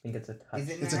 I think it's a touch. Is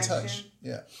it an It's a action? touch.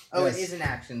 Yeah. Oh, Yes. it is an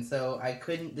action. So I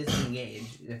couldn't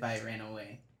disengage if I ran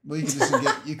away. Well, you can just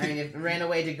get. You I mean, can. if I ran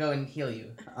away to go and heal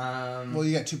you. Well,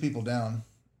 you got 2 people down.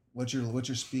 What's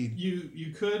your speed? You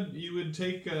would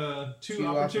take two Two opportunity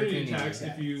opportunity attacks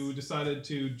attacks. if you decided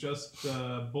to just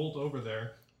bolt over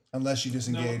there. Unless you No,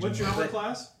 disengage. what's your armor But-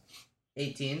 class?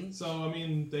 18. So I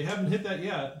mean, they haven't hit that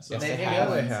yet. So Yes, They they maybe have.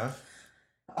 others. have.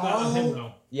 not on him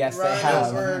though. Yes, they Run have.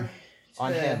 over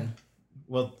On to- him.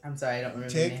 Well, I'm sorry, I don't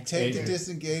remember. the name. Take the Adrian.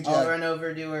 disengage. I'll act- run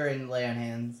over to her and lay on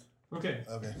hands. Okay.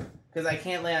 Okay. Because I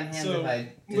can't lay on hands So, if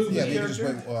I move Yeah, the but you can just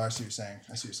character? wait. Oh, I see what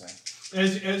you're saying.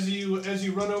 As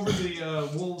you run over, the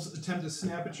wolves attempt to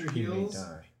snap at your he may heels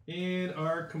die. and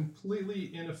are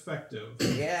completely ineffective.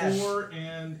 Yeah. 4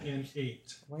 and an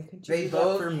 8. Why couldn't you They do that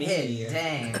both for me? hit.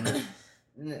 Dang.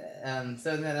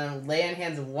 So then I'm lay on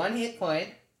hands 1 hit point.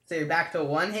 So you're back to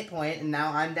 1 hit point, and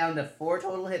now I'm down to 4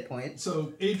 total hit points. So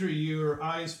Adri, your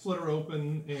eyes flutter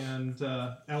open, and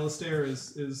Alistair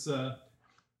is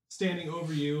standing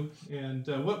over you. And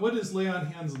what does lay on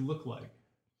hands look like?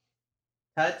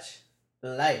 Touch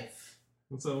life.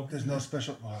 And so There's no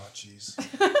special. Oh, jeez.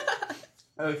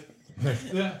 Okay.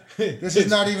 yeah, This is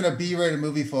not even a B-rated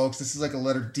movie, folks. This is like a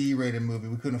letter D-rated movie.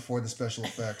 We couldn't afford the special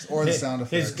effects or the sound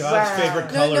effects. His God's Wow. favorite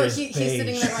No, color no, is he's beige.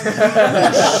 sitting there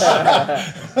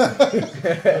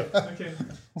like, okay.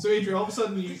 So Adri, all of a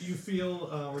sudden you feel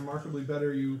remarkably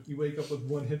better. You wake up with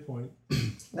 1 hit point.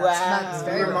 that's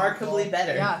very remarkably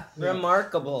better. yeah. It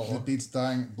Remarkable. beats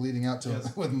bleeding out to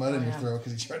Yes. with mud in your yeah. throat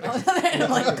because he tried to. I'm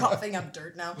like coughing up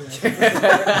dirt now.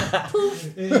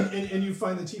 and you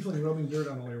find the tiefling rubbing dirt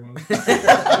on all your wounds.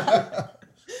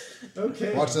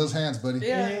 Okay. Watch those hands, buddy.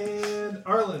 Yeah. And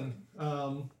Arlen,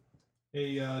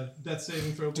 a death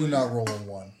saving throw. Do please. not roll a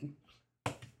 1.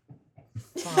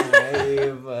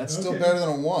 5. It's still Okay. better than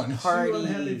a 1. Two Party.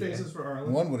 unhappy faces for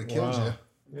Arlen. 1 would have killed Wow.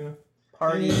 you. Yeah.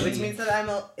 Party. Which means that I'm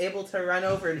able to run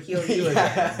over and heal you again.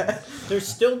 Yeah. There's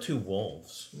still 2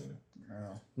 wolves.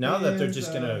 Oh. Now that they're And,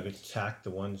 just going to attack the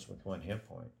ones with 1 hit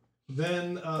point.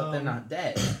 Then, But they're not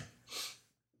dead.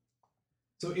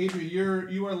 So Adri,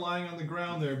 you are lying on the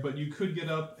ground there, but you could get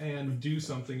up and do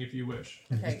something if you wish.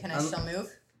 Okay, can I still move?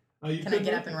 You Can I could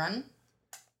get move. up and run?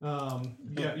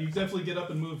 Yeah, you definitely get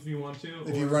up and move if you want to.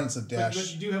 If you run, it's a But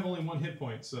dash. you do have only 1 hit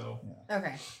point, so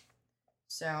Okay.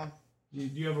 So, do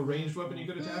you have a ranged weapon you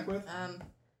could attack with?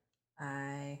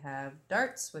 I have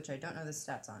darts, which I don't know the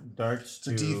stats on. Darts It's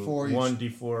a to D4, you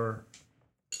 1d4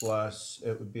 plus,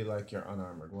 it would be like you're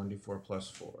unarmored, 1d4 plus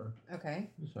 4. Okay.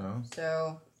 So,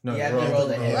 So, no, Yeah, roll you the-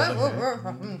 rolled a roll hit.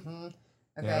 the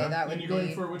okay, Yeah. that would And be you're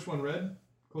going for which one? Red?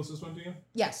 Closest one to you?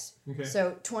 yes. Okay.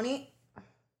 So 20,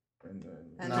 And then,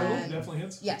 and No. Total? then Definitely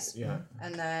hits. yes, yeah,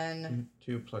 and then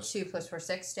 2 plus, 2 plus 4,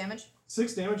 6 damage.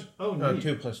 6 damage. Oh, no, neat.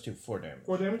 2 plus 2, 4 damage.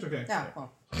 4 damage. Okay. Yeah.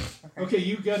 Cool. Okay,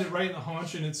 you got it right in the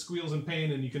haunch, and it squeals in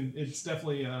pain, and it's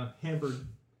definitely hampered.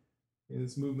 in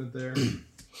its movement there.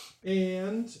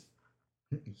 And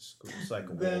Like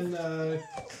a then wolf.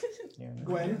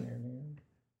 Gwen?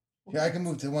 Yeah, I can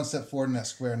move to one step forward in that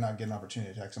square and not get an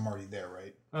opportunity attack 'cause I'm already there,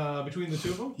 right? Between the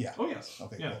two of them? Yeah. Oh, yes.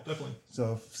 Okay, Yeah, cool. definitely.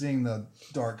 So seeing the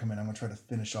dart come in, I'm gonna try to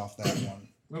finish off that one.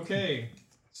 Okay.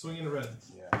 Swinging the red.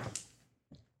 Yeah.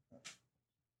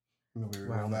 We'll be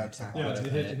Wow, roll my that. attack. Yeah, Would've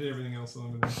it hit. hit everything else, so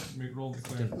I'm going to make roll the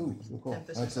clear. Ooh, cool.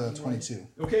 Emphasis That's on the 22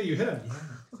 Okay, you hit him.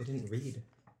 Yeah, I didn't read.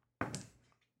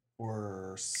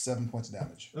 for 7 points of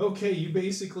damage. Okay, you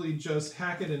basically just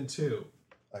hack it in two.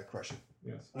 I crush it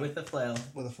Yes. With the flail.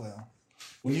 with a flail.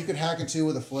 When you can hack in two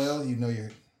with a flail, you know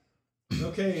you're.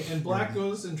 Okay, and Black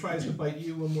goes and tries to bite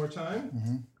you one more time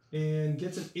Mm-hmm. and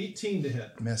gets an 18 to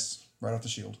hit. Miss right off the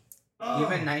shield. You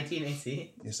have a 19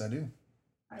 AC? Yes, I do.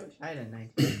 I wish I had a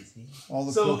 19 AC. All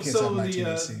the So, cool kids so have 19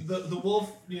 the, AC. the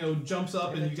wolf, jumps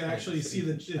up and you can Shut actually see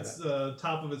up. its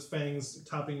top of its fangs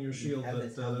topping your shield. Have But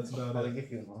this that's about I'll it.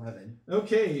 give you an 11.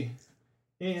 Okay,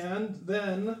 and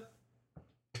then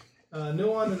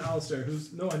Noan and Alistair.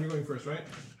 Noan, you're going first, right?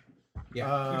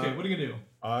 Yeah. Okay, what are you gonna do?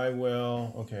 I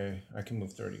will. Okay, I can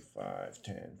move 35,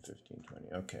 10, 15, 20.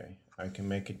 Okay, I can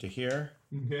make it to here,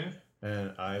 Okay,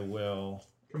 and I will.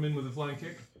 come in with a flying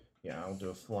kick. Yeah, I'll do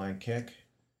a flying kick.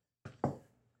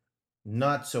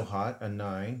 Not so hot, a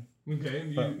 9.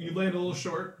 Okay, But- you land a little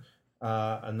short.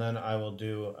 And then I will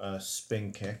do a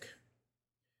spin kick,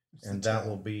 It's and the that tail-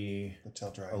 will be the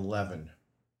tail drag. 11.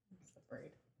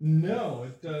 Afraid. No,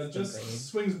 it just Brain.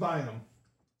 swings by him.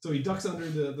 So he ducks under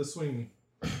the swing.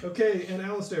 Okay, and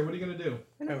Alistair, what are you gonna do?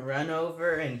 I'm gonna run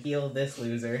over and heal this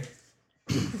loser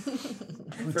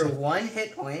for 1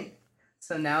 hit point.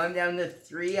 So now I'm down to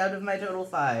 3 out of my total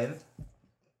 5.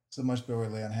 So much better way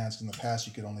to lay on hands 'cause in the past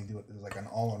you could only do it as like an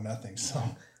all or nothing. So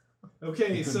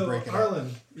Okay, You couldn't so break it up.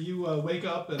 Arlen, you wake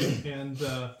up and you've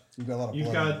got a lot of. you've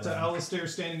blood on got the ground. Alistair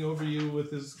standing over you with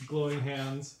his glowing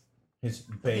hands. His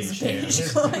beige Beige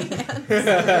hands. glowing hands.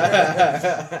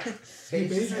 Hey, Beige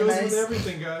beige is a goes nice- with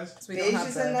everything, guys. So we don't Beige have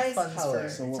is the a nice funds color. for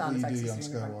So what sound will you effects do, this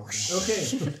young unicorn.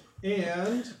 Skywalker? Okay,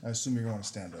 and I assume you're going to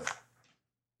stand up.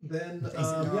 then not.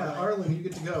 Arlen, you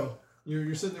get to go.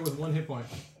 You're sitting there with 1 hit point.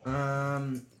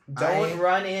 Don't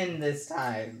run in this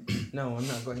time. No, I'm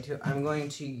not going to. I'm going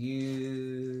to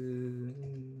use.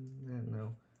 I don't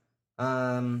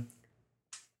know.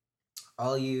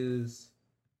 I'll use.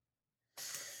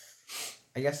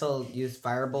 I guess I'll use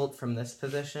Firebolt from this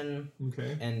position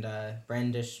Okay. and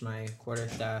brandish my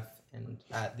quarterstaff and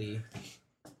at the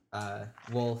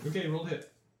wolf Okay, roll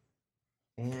hit.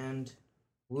 and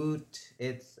woot.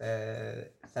 It's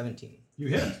 17. You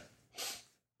hit.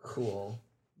 Cool.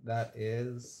 That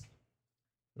is.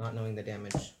 Not knowing the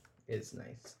damage is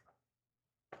nice.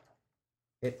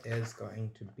 It is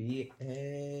going to be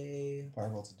a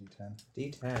Firebolt's a D10.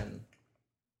 D10.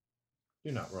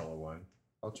 Do not roll a 1.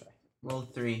 I'll try. Roll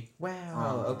 3.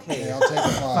 Wow. Oh. Okay. Hey, I'll take a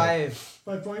 5.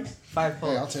 5 points. 5 Hey,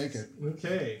 points. I'll take it.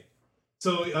 Okay.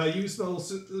 So you smell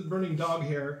burning dog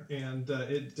hair, and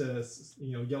it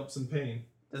yelps in pain.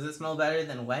 Does it smell better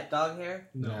than wet dog hair?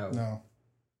 No, No,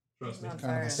 trust me. Not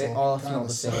kind of a fire. They soul- all kind smell of a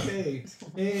the soul. same.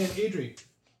 Okay, and Adri.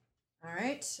 All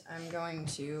right, I'm going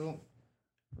to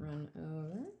run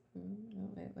over.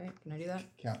 Oh, wait. Can I do that?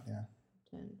 Count, yeah.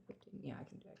 10, 15. Yeah, I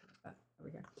can do that. Over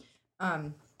here.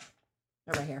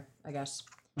 Over here, I guess.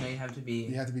 No, you have to be.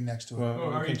 You have to be next to it. Well, Oh,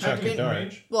 we are you can check attacking a in dart.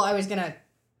 range? Well, I was gonna.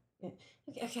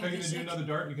 Okay, Are you gonna do another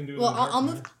dart? You can do. Well, another dart I'll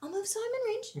from move. I'll move, so I'm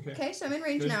in range. Okay. Okay, so I'm in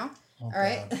range Good. now. Oh, All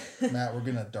right. God. Matt, we're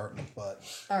gonna dart in the butt.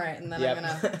 All right, and then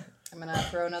Yep. I'm gonna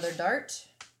throw another dart.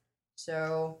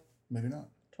 So Maybe not.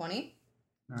 20.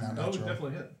 Not there. Oh, it natural.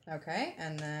 definitely hit. Okay,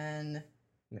 and then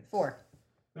Nice. 4.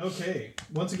 Okay.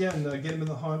 Once again, get him in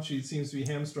the haunch. He seems to be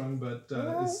hamstrung, but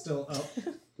is still up.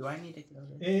 Do I need to kill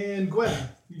this? And Gwen,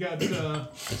 you got.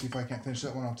 See if I can't finish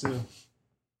that one off too.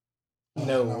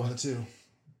 No. Not with a 2.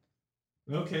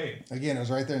 Okay. Again, it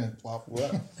was right there and it flop.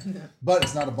 But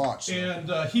it's not a botch. So.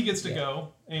 And he gets to go,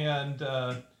 and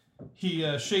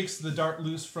he shakes the dart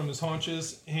loose from his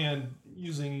haunches, and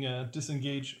using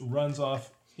disengage, runs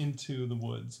off into the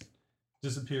woods,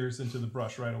 disappears into the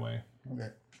brush right away. Okay.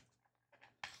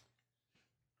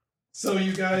 So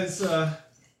you guys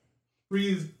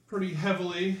breathe pretty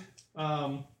heavily.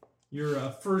 Your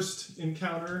first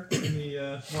encounter in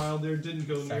the wild there didn't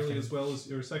go nearly Second. as well as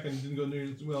your second didn't go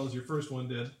nearly as well as your first one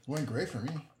did. Went great for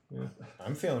me.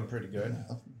 I'm feeling pretty good.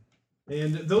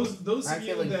 And those I'm of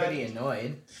you feeling that pretty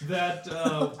annoyed. that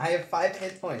I have 5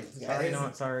 hit points, guys. Sorry,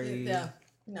 not sorry. Yeah.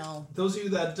 No. those of you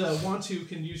that want to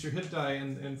can use your hit die,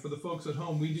 and for the folks at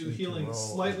home, we do So you can healing roll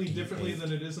slightly a D8. differently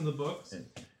than it is in the books.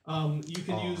 You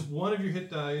can Aw. use one of your hit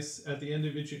dice at the end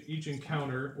of each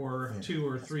encounter, or 2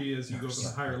 or 3 as you go to the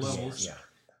higher levels. Yeah.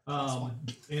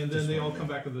 And then they all come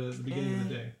back at the beginning of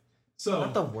the day. So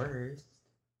Not the worst.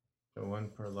 So 1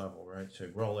 per level, right? So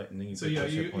roll it and then you So get yeah,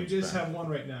 those hit you points just back. have 1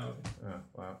 right now. Oh,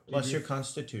 wow. Plus your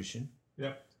constitution.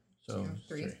 Yep. So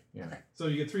 3. 3. Yeah. Okay. So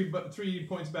you get 3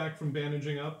 points back from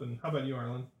bandaging up. And how about you,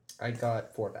 Arlen? I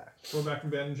got 4 back. 4 back from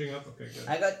bandaging up. Okay, good.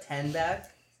 I got 10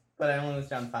 back, but I only was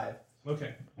down 5.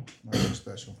 Okay. Nothing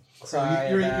special. So Cry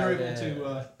you're about able it.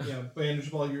 to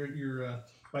bandage all your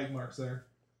bite marks there.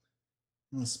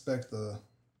 Inspect the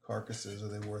carcasses. Are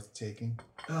they worth taking?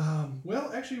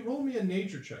 Well, actually, roll me a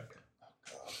nature check.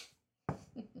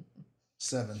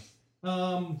 7.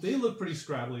 They look pretty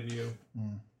scrabbly to you.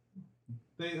 Hmm.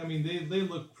 They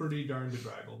look pretty darn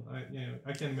bedraggled.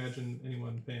 I can't imagine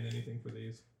anyone paying anything for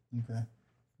these. Okay.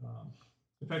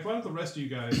 In fact, why don't the rest of you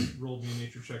guys roll me a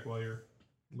nature check while you're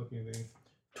looking at things?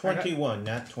 21,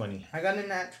 not 20. I got a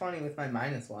nat 20 with my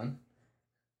 -1.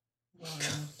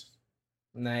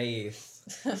 Nice.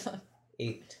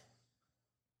 8.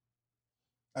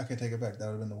 I can take it back. That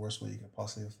would have been the worst way you could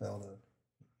possibly have failed a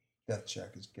death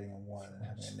check, is getting a 1 and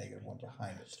having a -1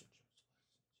 behind it.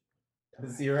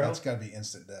 0? That's got to be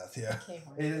instant death. Yeah. Okay,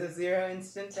 Horn. Is it a 0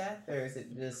 instant death, or is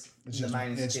it just It's the just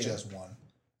 -2? it's just 1.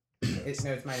 No, it's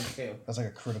 -2. That's like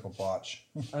a critical botch.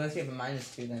 Unless you have a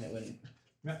 -2, then it wouldn't.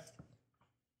 Yeah.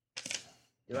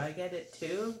 Do I get it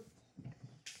too?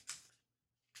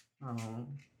 Oh.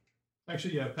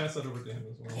 Actually, yeah, pass that over to him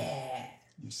as well. Yeah.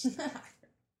 You s-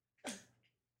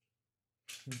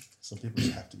 Some people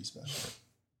just have to be special.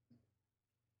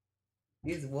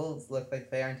 These wolves look like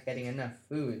they aren't getting enough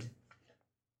food.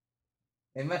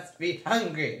 They must be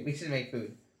hungry. We should make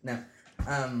food. No.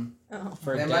 Oh.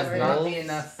 For there dead must not wolves? be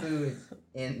enough food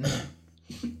in.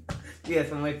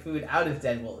 Yes, we'll make food out of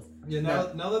dead wolves. Yeah,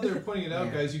 now that they're pointing it out,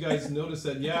 Yeah. guys, you guys notice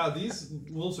that, these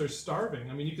wolves are starving.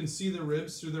 I mean, you can see the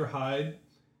ribs through their hide.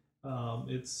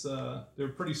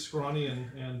 They're pretty scrawny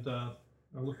and are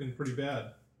looking pretty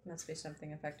bad. Must be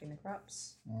something affecting the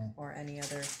crops Mm. or any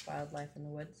other wildlife in the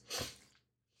woods.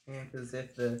 Yeah, because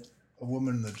if the A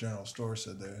woman in the general store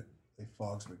said that the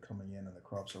fog's been coming in and the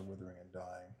crops are withering and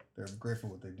dying. They're grateful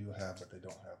what they do have, but they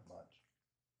don't have much.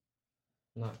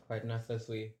 Not quite enough as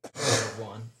we would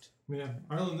want. Yeah,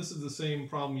 Arlen, this is the same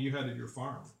problem you had at your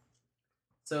farm.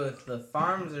 So if the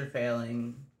farms are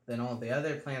failing, then all the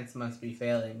other plants must be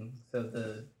failing. So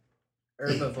the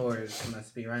herbivores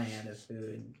must be running out of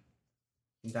food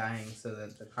and dying, so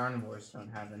that the carnivores don't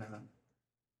have enough.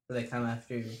 So they come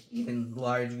after even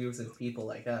large groups of people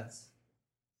like us.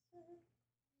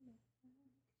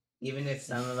 Even if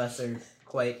some of us are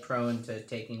quite prone to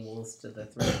taking wolves to the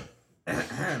throat.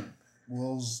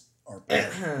 Wolves are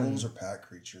pack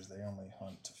creatures. They only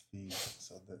hunt to feed,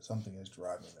 so that something is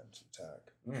driving them to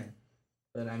attack. Yeah.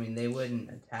 But I mean, they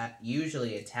wouldn't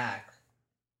usually attack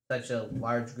such a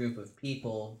large group of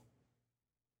people.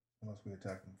 Unless we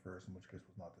attack them first, in which case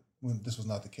this was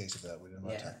not the case of that. We did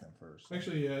not Yeah. attack them first.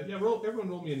 Actually, everyone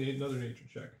roll me another nature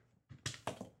check.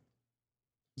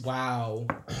 Wow.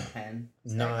 10.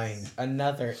 9.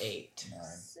 Another 8.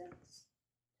 9.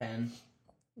 10.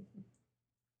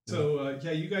 So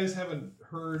you guys haven't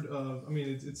heard of. I mean,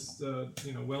 it's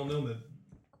well known that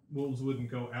wolves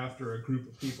wouldn't go after a group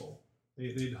of people.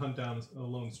 They'd hunt down a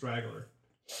lone straggler.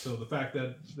 So the fact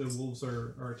that the wolves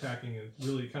are attacking it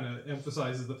really kind of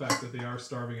emphasizes the fact that they are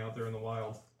starving out there in the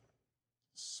wild.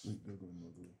 Sweet googly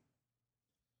moogly.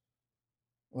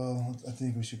 Well, I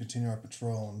think we should continue our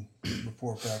patrol and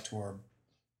report back to our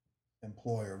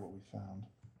employer what we found.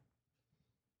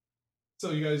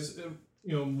 So you guys,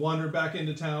 wander back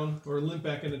into town, or limp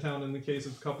back into town in the case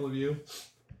of a couple of you.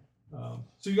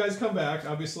 So you guys come back,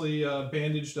 obviously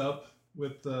bandaged up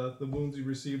with the wounds you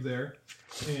received there,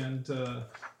 and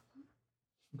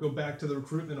go back to the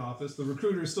recruitment office. The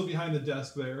recruiter is still behind the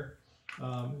desk there.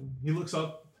 He looks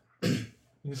up.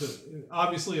 He's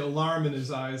obviously alarm in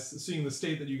his eyes, seeing the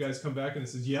state that you guys come back, and he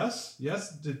says, "Yes.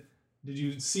 Did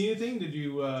you see anything? Did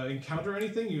you encounter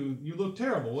anything? You look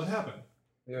terrible. What happened?"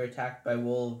 We were attacked by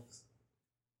wolves.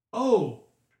 Oh,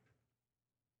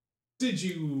 did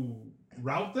you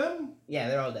rout them? Yeah,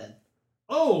 they're all dead.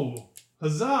 Oh,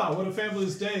 huzzah! What a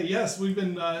fabulous day. Yes, we've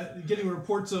been getting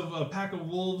reports of a pack of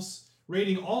wolves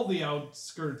raiding all the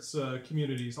outskirts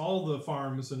communities. All the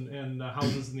farms and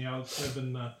houses in the outs have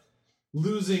been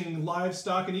losing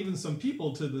livestock and even some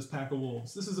people to this pack of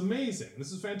wolves. This is amazing.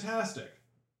 This is fantastic.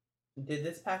 Did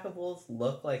this pack of wolves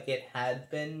look like it had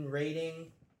been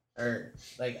raiding? Or,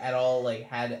 like, at all, like,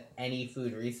 had any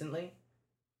food recently?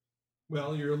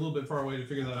 Well, you're a little bit far away to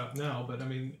figure that out now, but I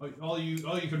mean, all you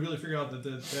could really figure out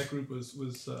that group was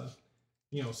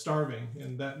starving,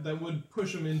 and that would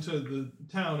push them into the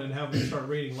town and have them start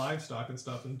raiding livestock and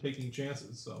stuff and taking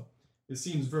chances. So it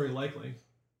seems very likely.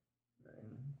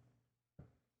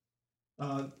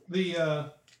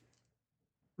 The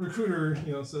recruiter,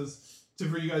 says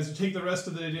for you guys to take the rest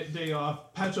of the day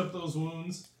off, patch up those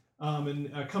wounds,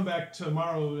 and come back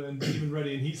tomorrow and be even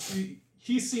ready. And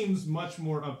he seems much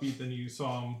more upbeat than you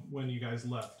saw him when you guys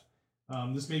left.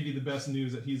 This may be the best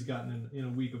news that he's gotten in a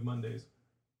week of Mondays.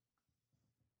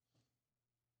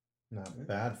 Not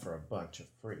bad for a bunch of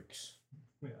freaks.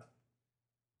 Yeah.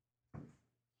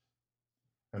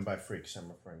 And by freaks, I'm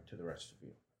referring to the rest of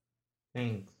you.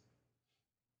 Thanks.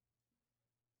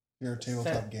 You're a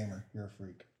tabletop gamer. You're a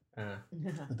freak.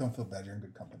 But don't feel bad. You're in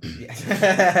good company. Yeah.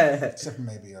 Except for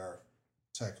maybe our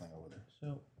cycling over there.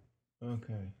 So,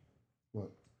 okay.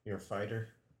 What? You're a fighter?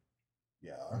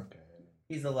 Yeah. Okay.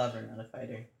 He's a lover, not a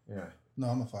fighter. Yeah. No,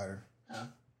 I'm a fighter. Oh.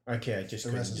 Okay, I just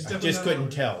The rest is couldn't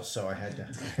tell, so I had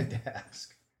to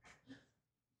ask.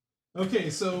 Okay,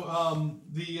 so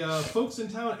the folks in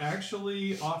town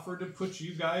actually offered to put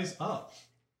you guys up.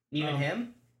 Even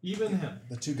him? Even him.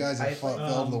 The two guys that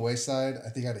fell to the wayside, I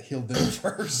think I'd have healed them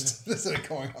first instead of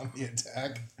going on the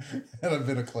attack. Had I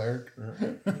been a cleric.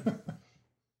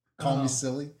 Call me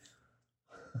silly.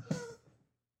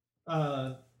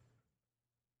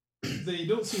 They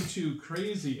don't seem too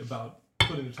crazy about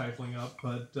putting the tiefling up,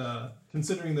 but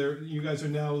considering you guys are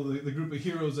now the group of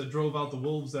heroes that drove out the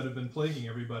wolves that have been plaguing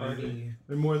everybody,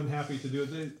 they're more than happy to do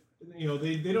it.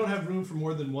 They don't have room for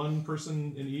more than one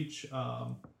person in each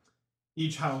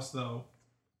house though,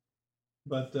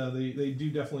 but they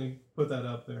do definitely put that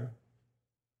up there.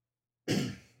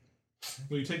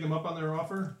 Will you take them up on their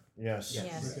offer? Yes.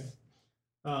 Yes.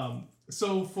 Okay.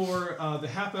 So for the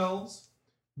half elves,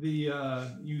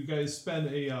 you guys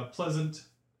spend a pleasant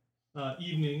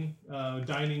evening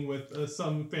dining with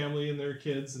some family and their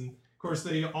kids, and of course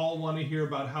they all want to hear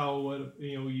about how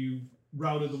you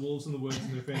routed the wolves in the woods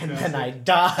and they're fantastic. And then I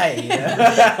died.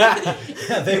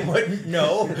 They wouldn't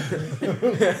know.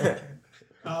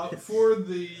 For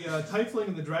the Tiefling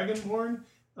and the Dragonborn,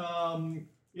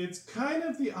 it's kind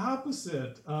of the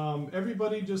opposite.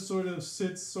 Everybody just sort of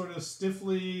sits sort of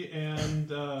stiffly and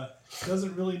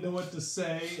doesn't really know what to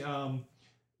say.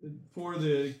 For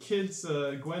the kids,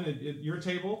 Gwen, at your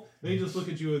table, they just look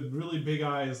at you with really big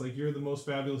eyes, like you're the most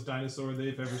fabulous dinosaur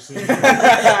they've ever seen.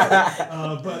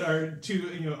 But are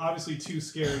obviously too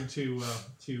scared to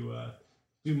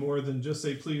do more than just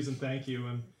say please and thank you,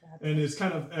 and it's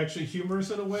kind of actually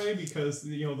humorous in a way because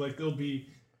like they'll be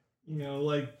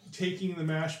like taking the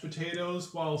mashed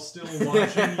potatoes while still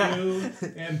watching you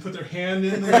and put their hand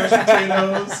in the mashed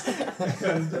potatoes.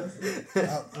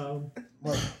 And,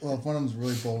 well, if one of them's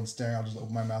really bold and staring, I'll just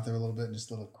open my mouth there a little bit and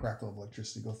just a little crackle of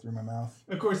electricity go through my mouth.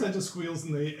 Of course, that just squeals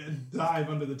and they dive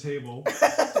under the table.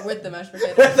 With the mashed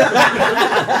potatoes.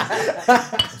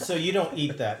 So you don't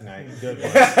eat that night. Good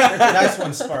one. Nice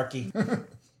one, Sparky.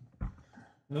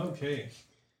 Okay.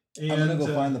 I'm gonna go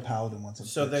find the paladin once.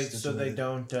 So they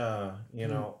don't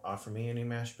offer me any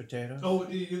mashed potatoes. Oh,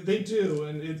 they do,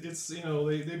 and it's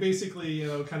they basically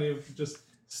kind of just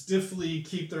stiffly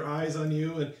keep their eyes on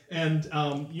you, and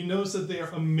you notice that they are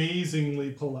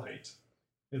amazingly polite.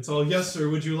 It's all, yes, sir.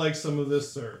 Would you like some of this,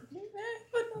 sir?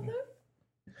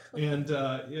 And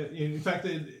in fact,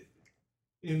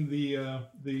 in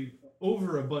the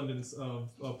overabundance of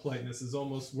politeness is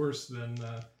almost worse than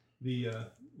the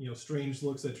strange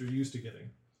looks that you're used to getting.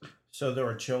 So there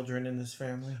are children in this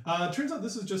family? Turns out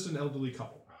this is just an elderly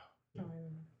couple.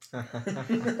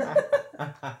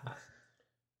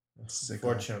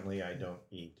 Fortunately, I don't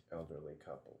eat elderly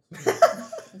couples.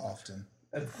 Often.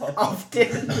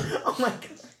 Oh my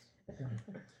god.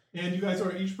 And you guys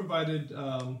are each provided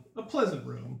a pleasant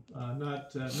room,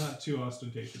 not too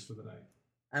ostentatious for the night.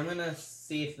 I'm gonna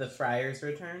see if the friars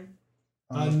return.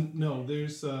 No,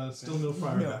 there's still no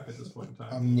friar back at this point in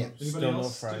time. Anybody still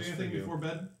else no do fries anything for you. before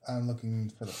bed? I'm looking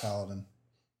for the paladin.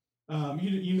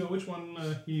 You know which one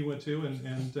he went to,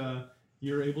 and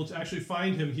you're able to actually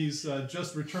find him. He's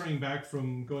just returning back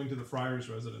from going to the friar's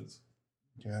residence.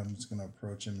 Okay, I'm just gonna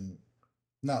approach him and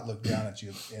not look down at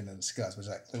you in disgust, but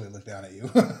I clearly look down at you.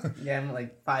 Yeah, I'm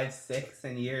like 5'6",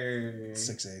 and you're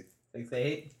 6'8".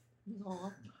 6'8".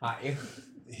 Aw. Hi.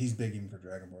 He's big even for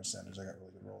Dragonborn standards. I got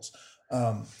really good rolls.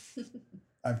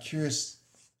 I'm curious,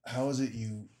 how is it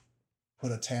you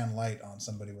put a tan light on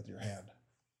somebody with your hand?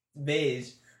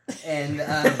 Beige. And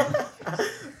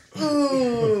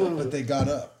But they got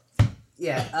up.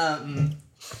 yeah.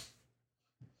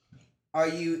 Are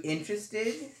you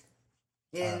interested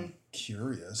I'm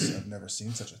curious. I've never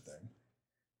seen such a thing.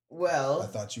 Well, I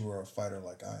thought you were a fighter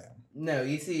like I am. no,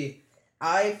 you see,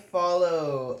 I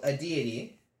follow a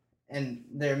deity, and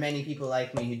there are many people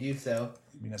like me who do so.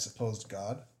 You mean a supposed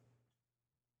god?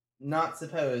 Not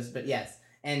supposed, but yes.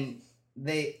 And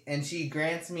she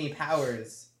grants me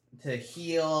powers to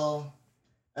heal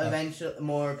eventually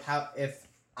more if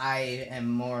I am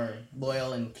more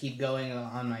loyal and keep going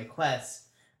on my quest,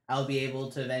 I'll be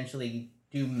able to eventually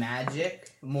do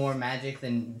more magic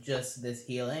than just this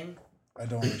healing. I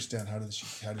don't understand. How does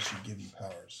she give you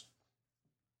powers?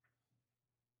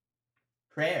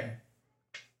 Prayer,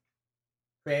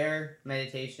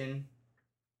 meditation.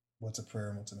 What's a prayer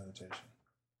and what's a meditation?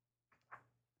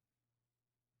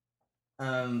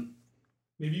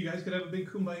 Maybe you guys could have a big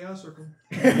kumbaya circle.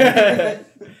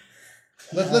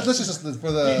 Let's just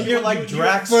for the You're like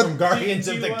Drax for- from Guardians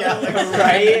of the you- Galaxy.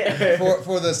 Right?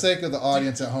 for the sake of the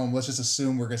audience at home, let's just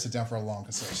assume we're gonna sit down for a long You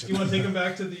conversation. want to take them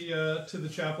back to the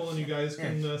chapel, and you guys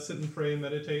can sit and pray and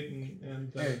meditate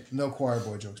and No choir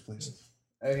boy jokes, please.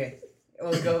 Okay.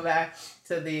 We'll go back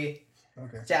to the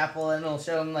Okay. chapel and we'll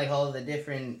show them like all the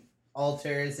different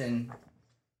altars and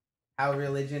how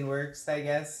religion works, I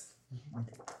guess.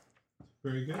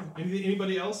 very good.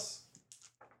 Anybody else?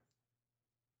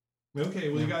 Okay,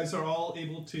 well, you guys are all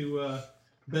able to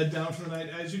bed down for the night.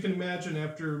 As you can imagine,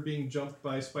 after being jumped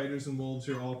by spiders and wolves,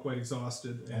 you're all quite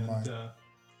exhausted, Oh and my.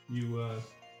 you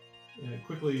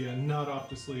quickly nod off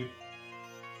to sleep.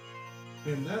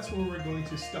 And that's where we're going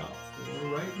to stop for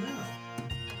right now.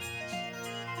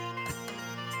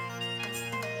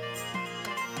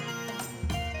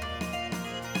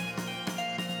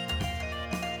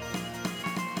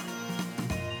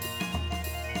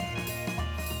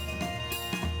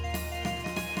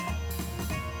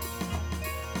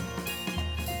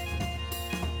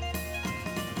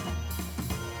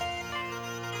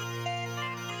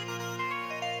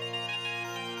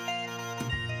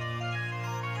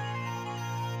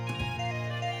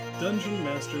 Dungeon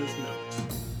Master's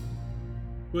Note.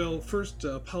 Well, first,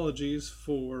 apologies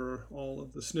for all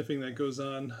of the sniffing that goes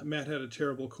on. Matt had a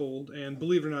terrible cold, and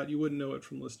believe it or not, you wouldn't know it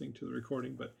from listening to the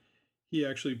recording, but he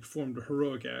actually performed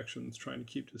heroic actions trying to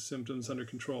keep his symptoms under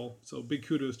control. So big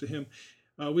kudos to him.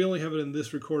 We only have it in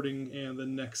this recording and the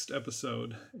next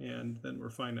episode, and then we're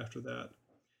fine after that.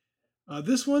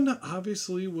 This one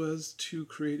obviously was to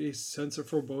create a sense of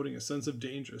foreboding, a sense of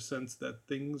danger, a sense that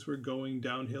things were going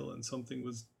downhill and something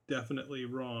was definitely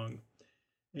wrong.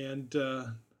 And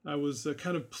I was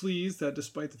kind of pleased that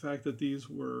despite the fact that these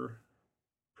were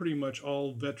pretty much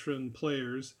all veteran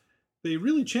players, they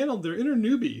really channeled their inner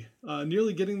newbie,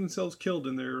 nearly getting themselves killed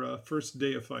in their first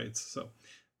day of fights. So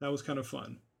that was kind of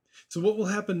fun. So what will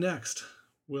happen next?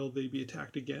 Will they be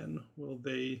attacked again? Will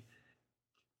they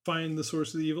find the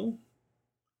source of the evil?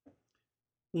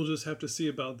 We'll just have to see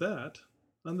about that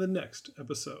on the next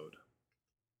episode.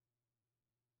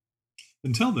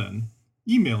 Until then,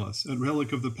 email us at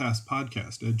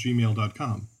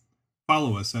relicofthepastpodcast@gmail.com.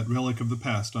 Follow us at Relic of the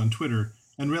Past on Twitter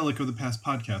and Relic of the Past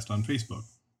Podcast on Facebook.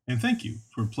 And thank you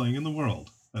for playing in the world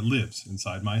that lives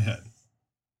inside my head.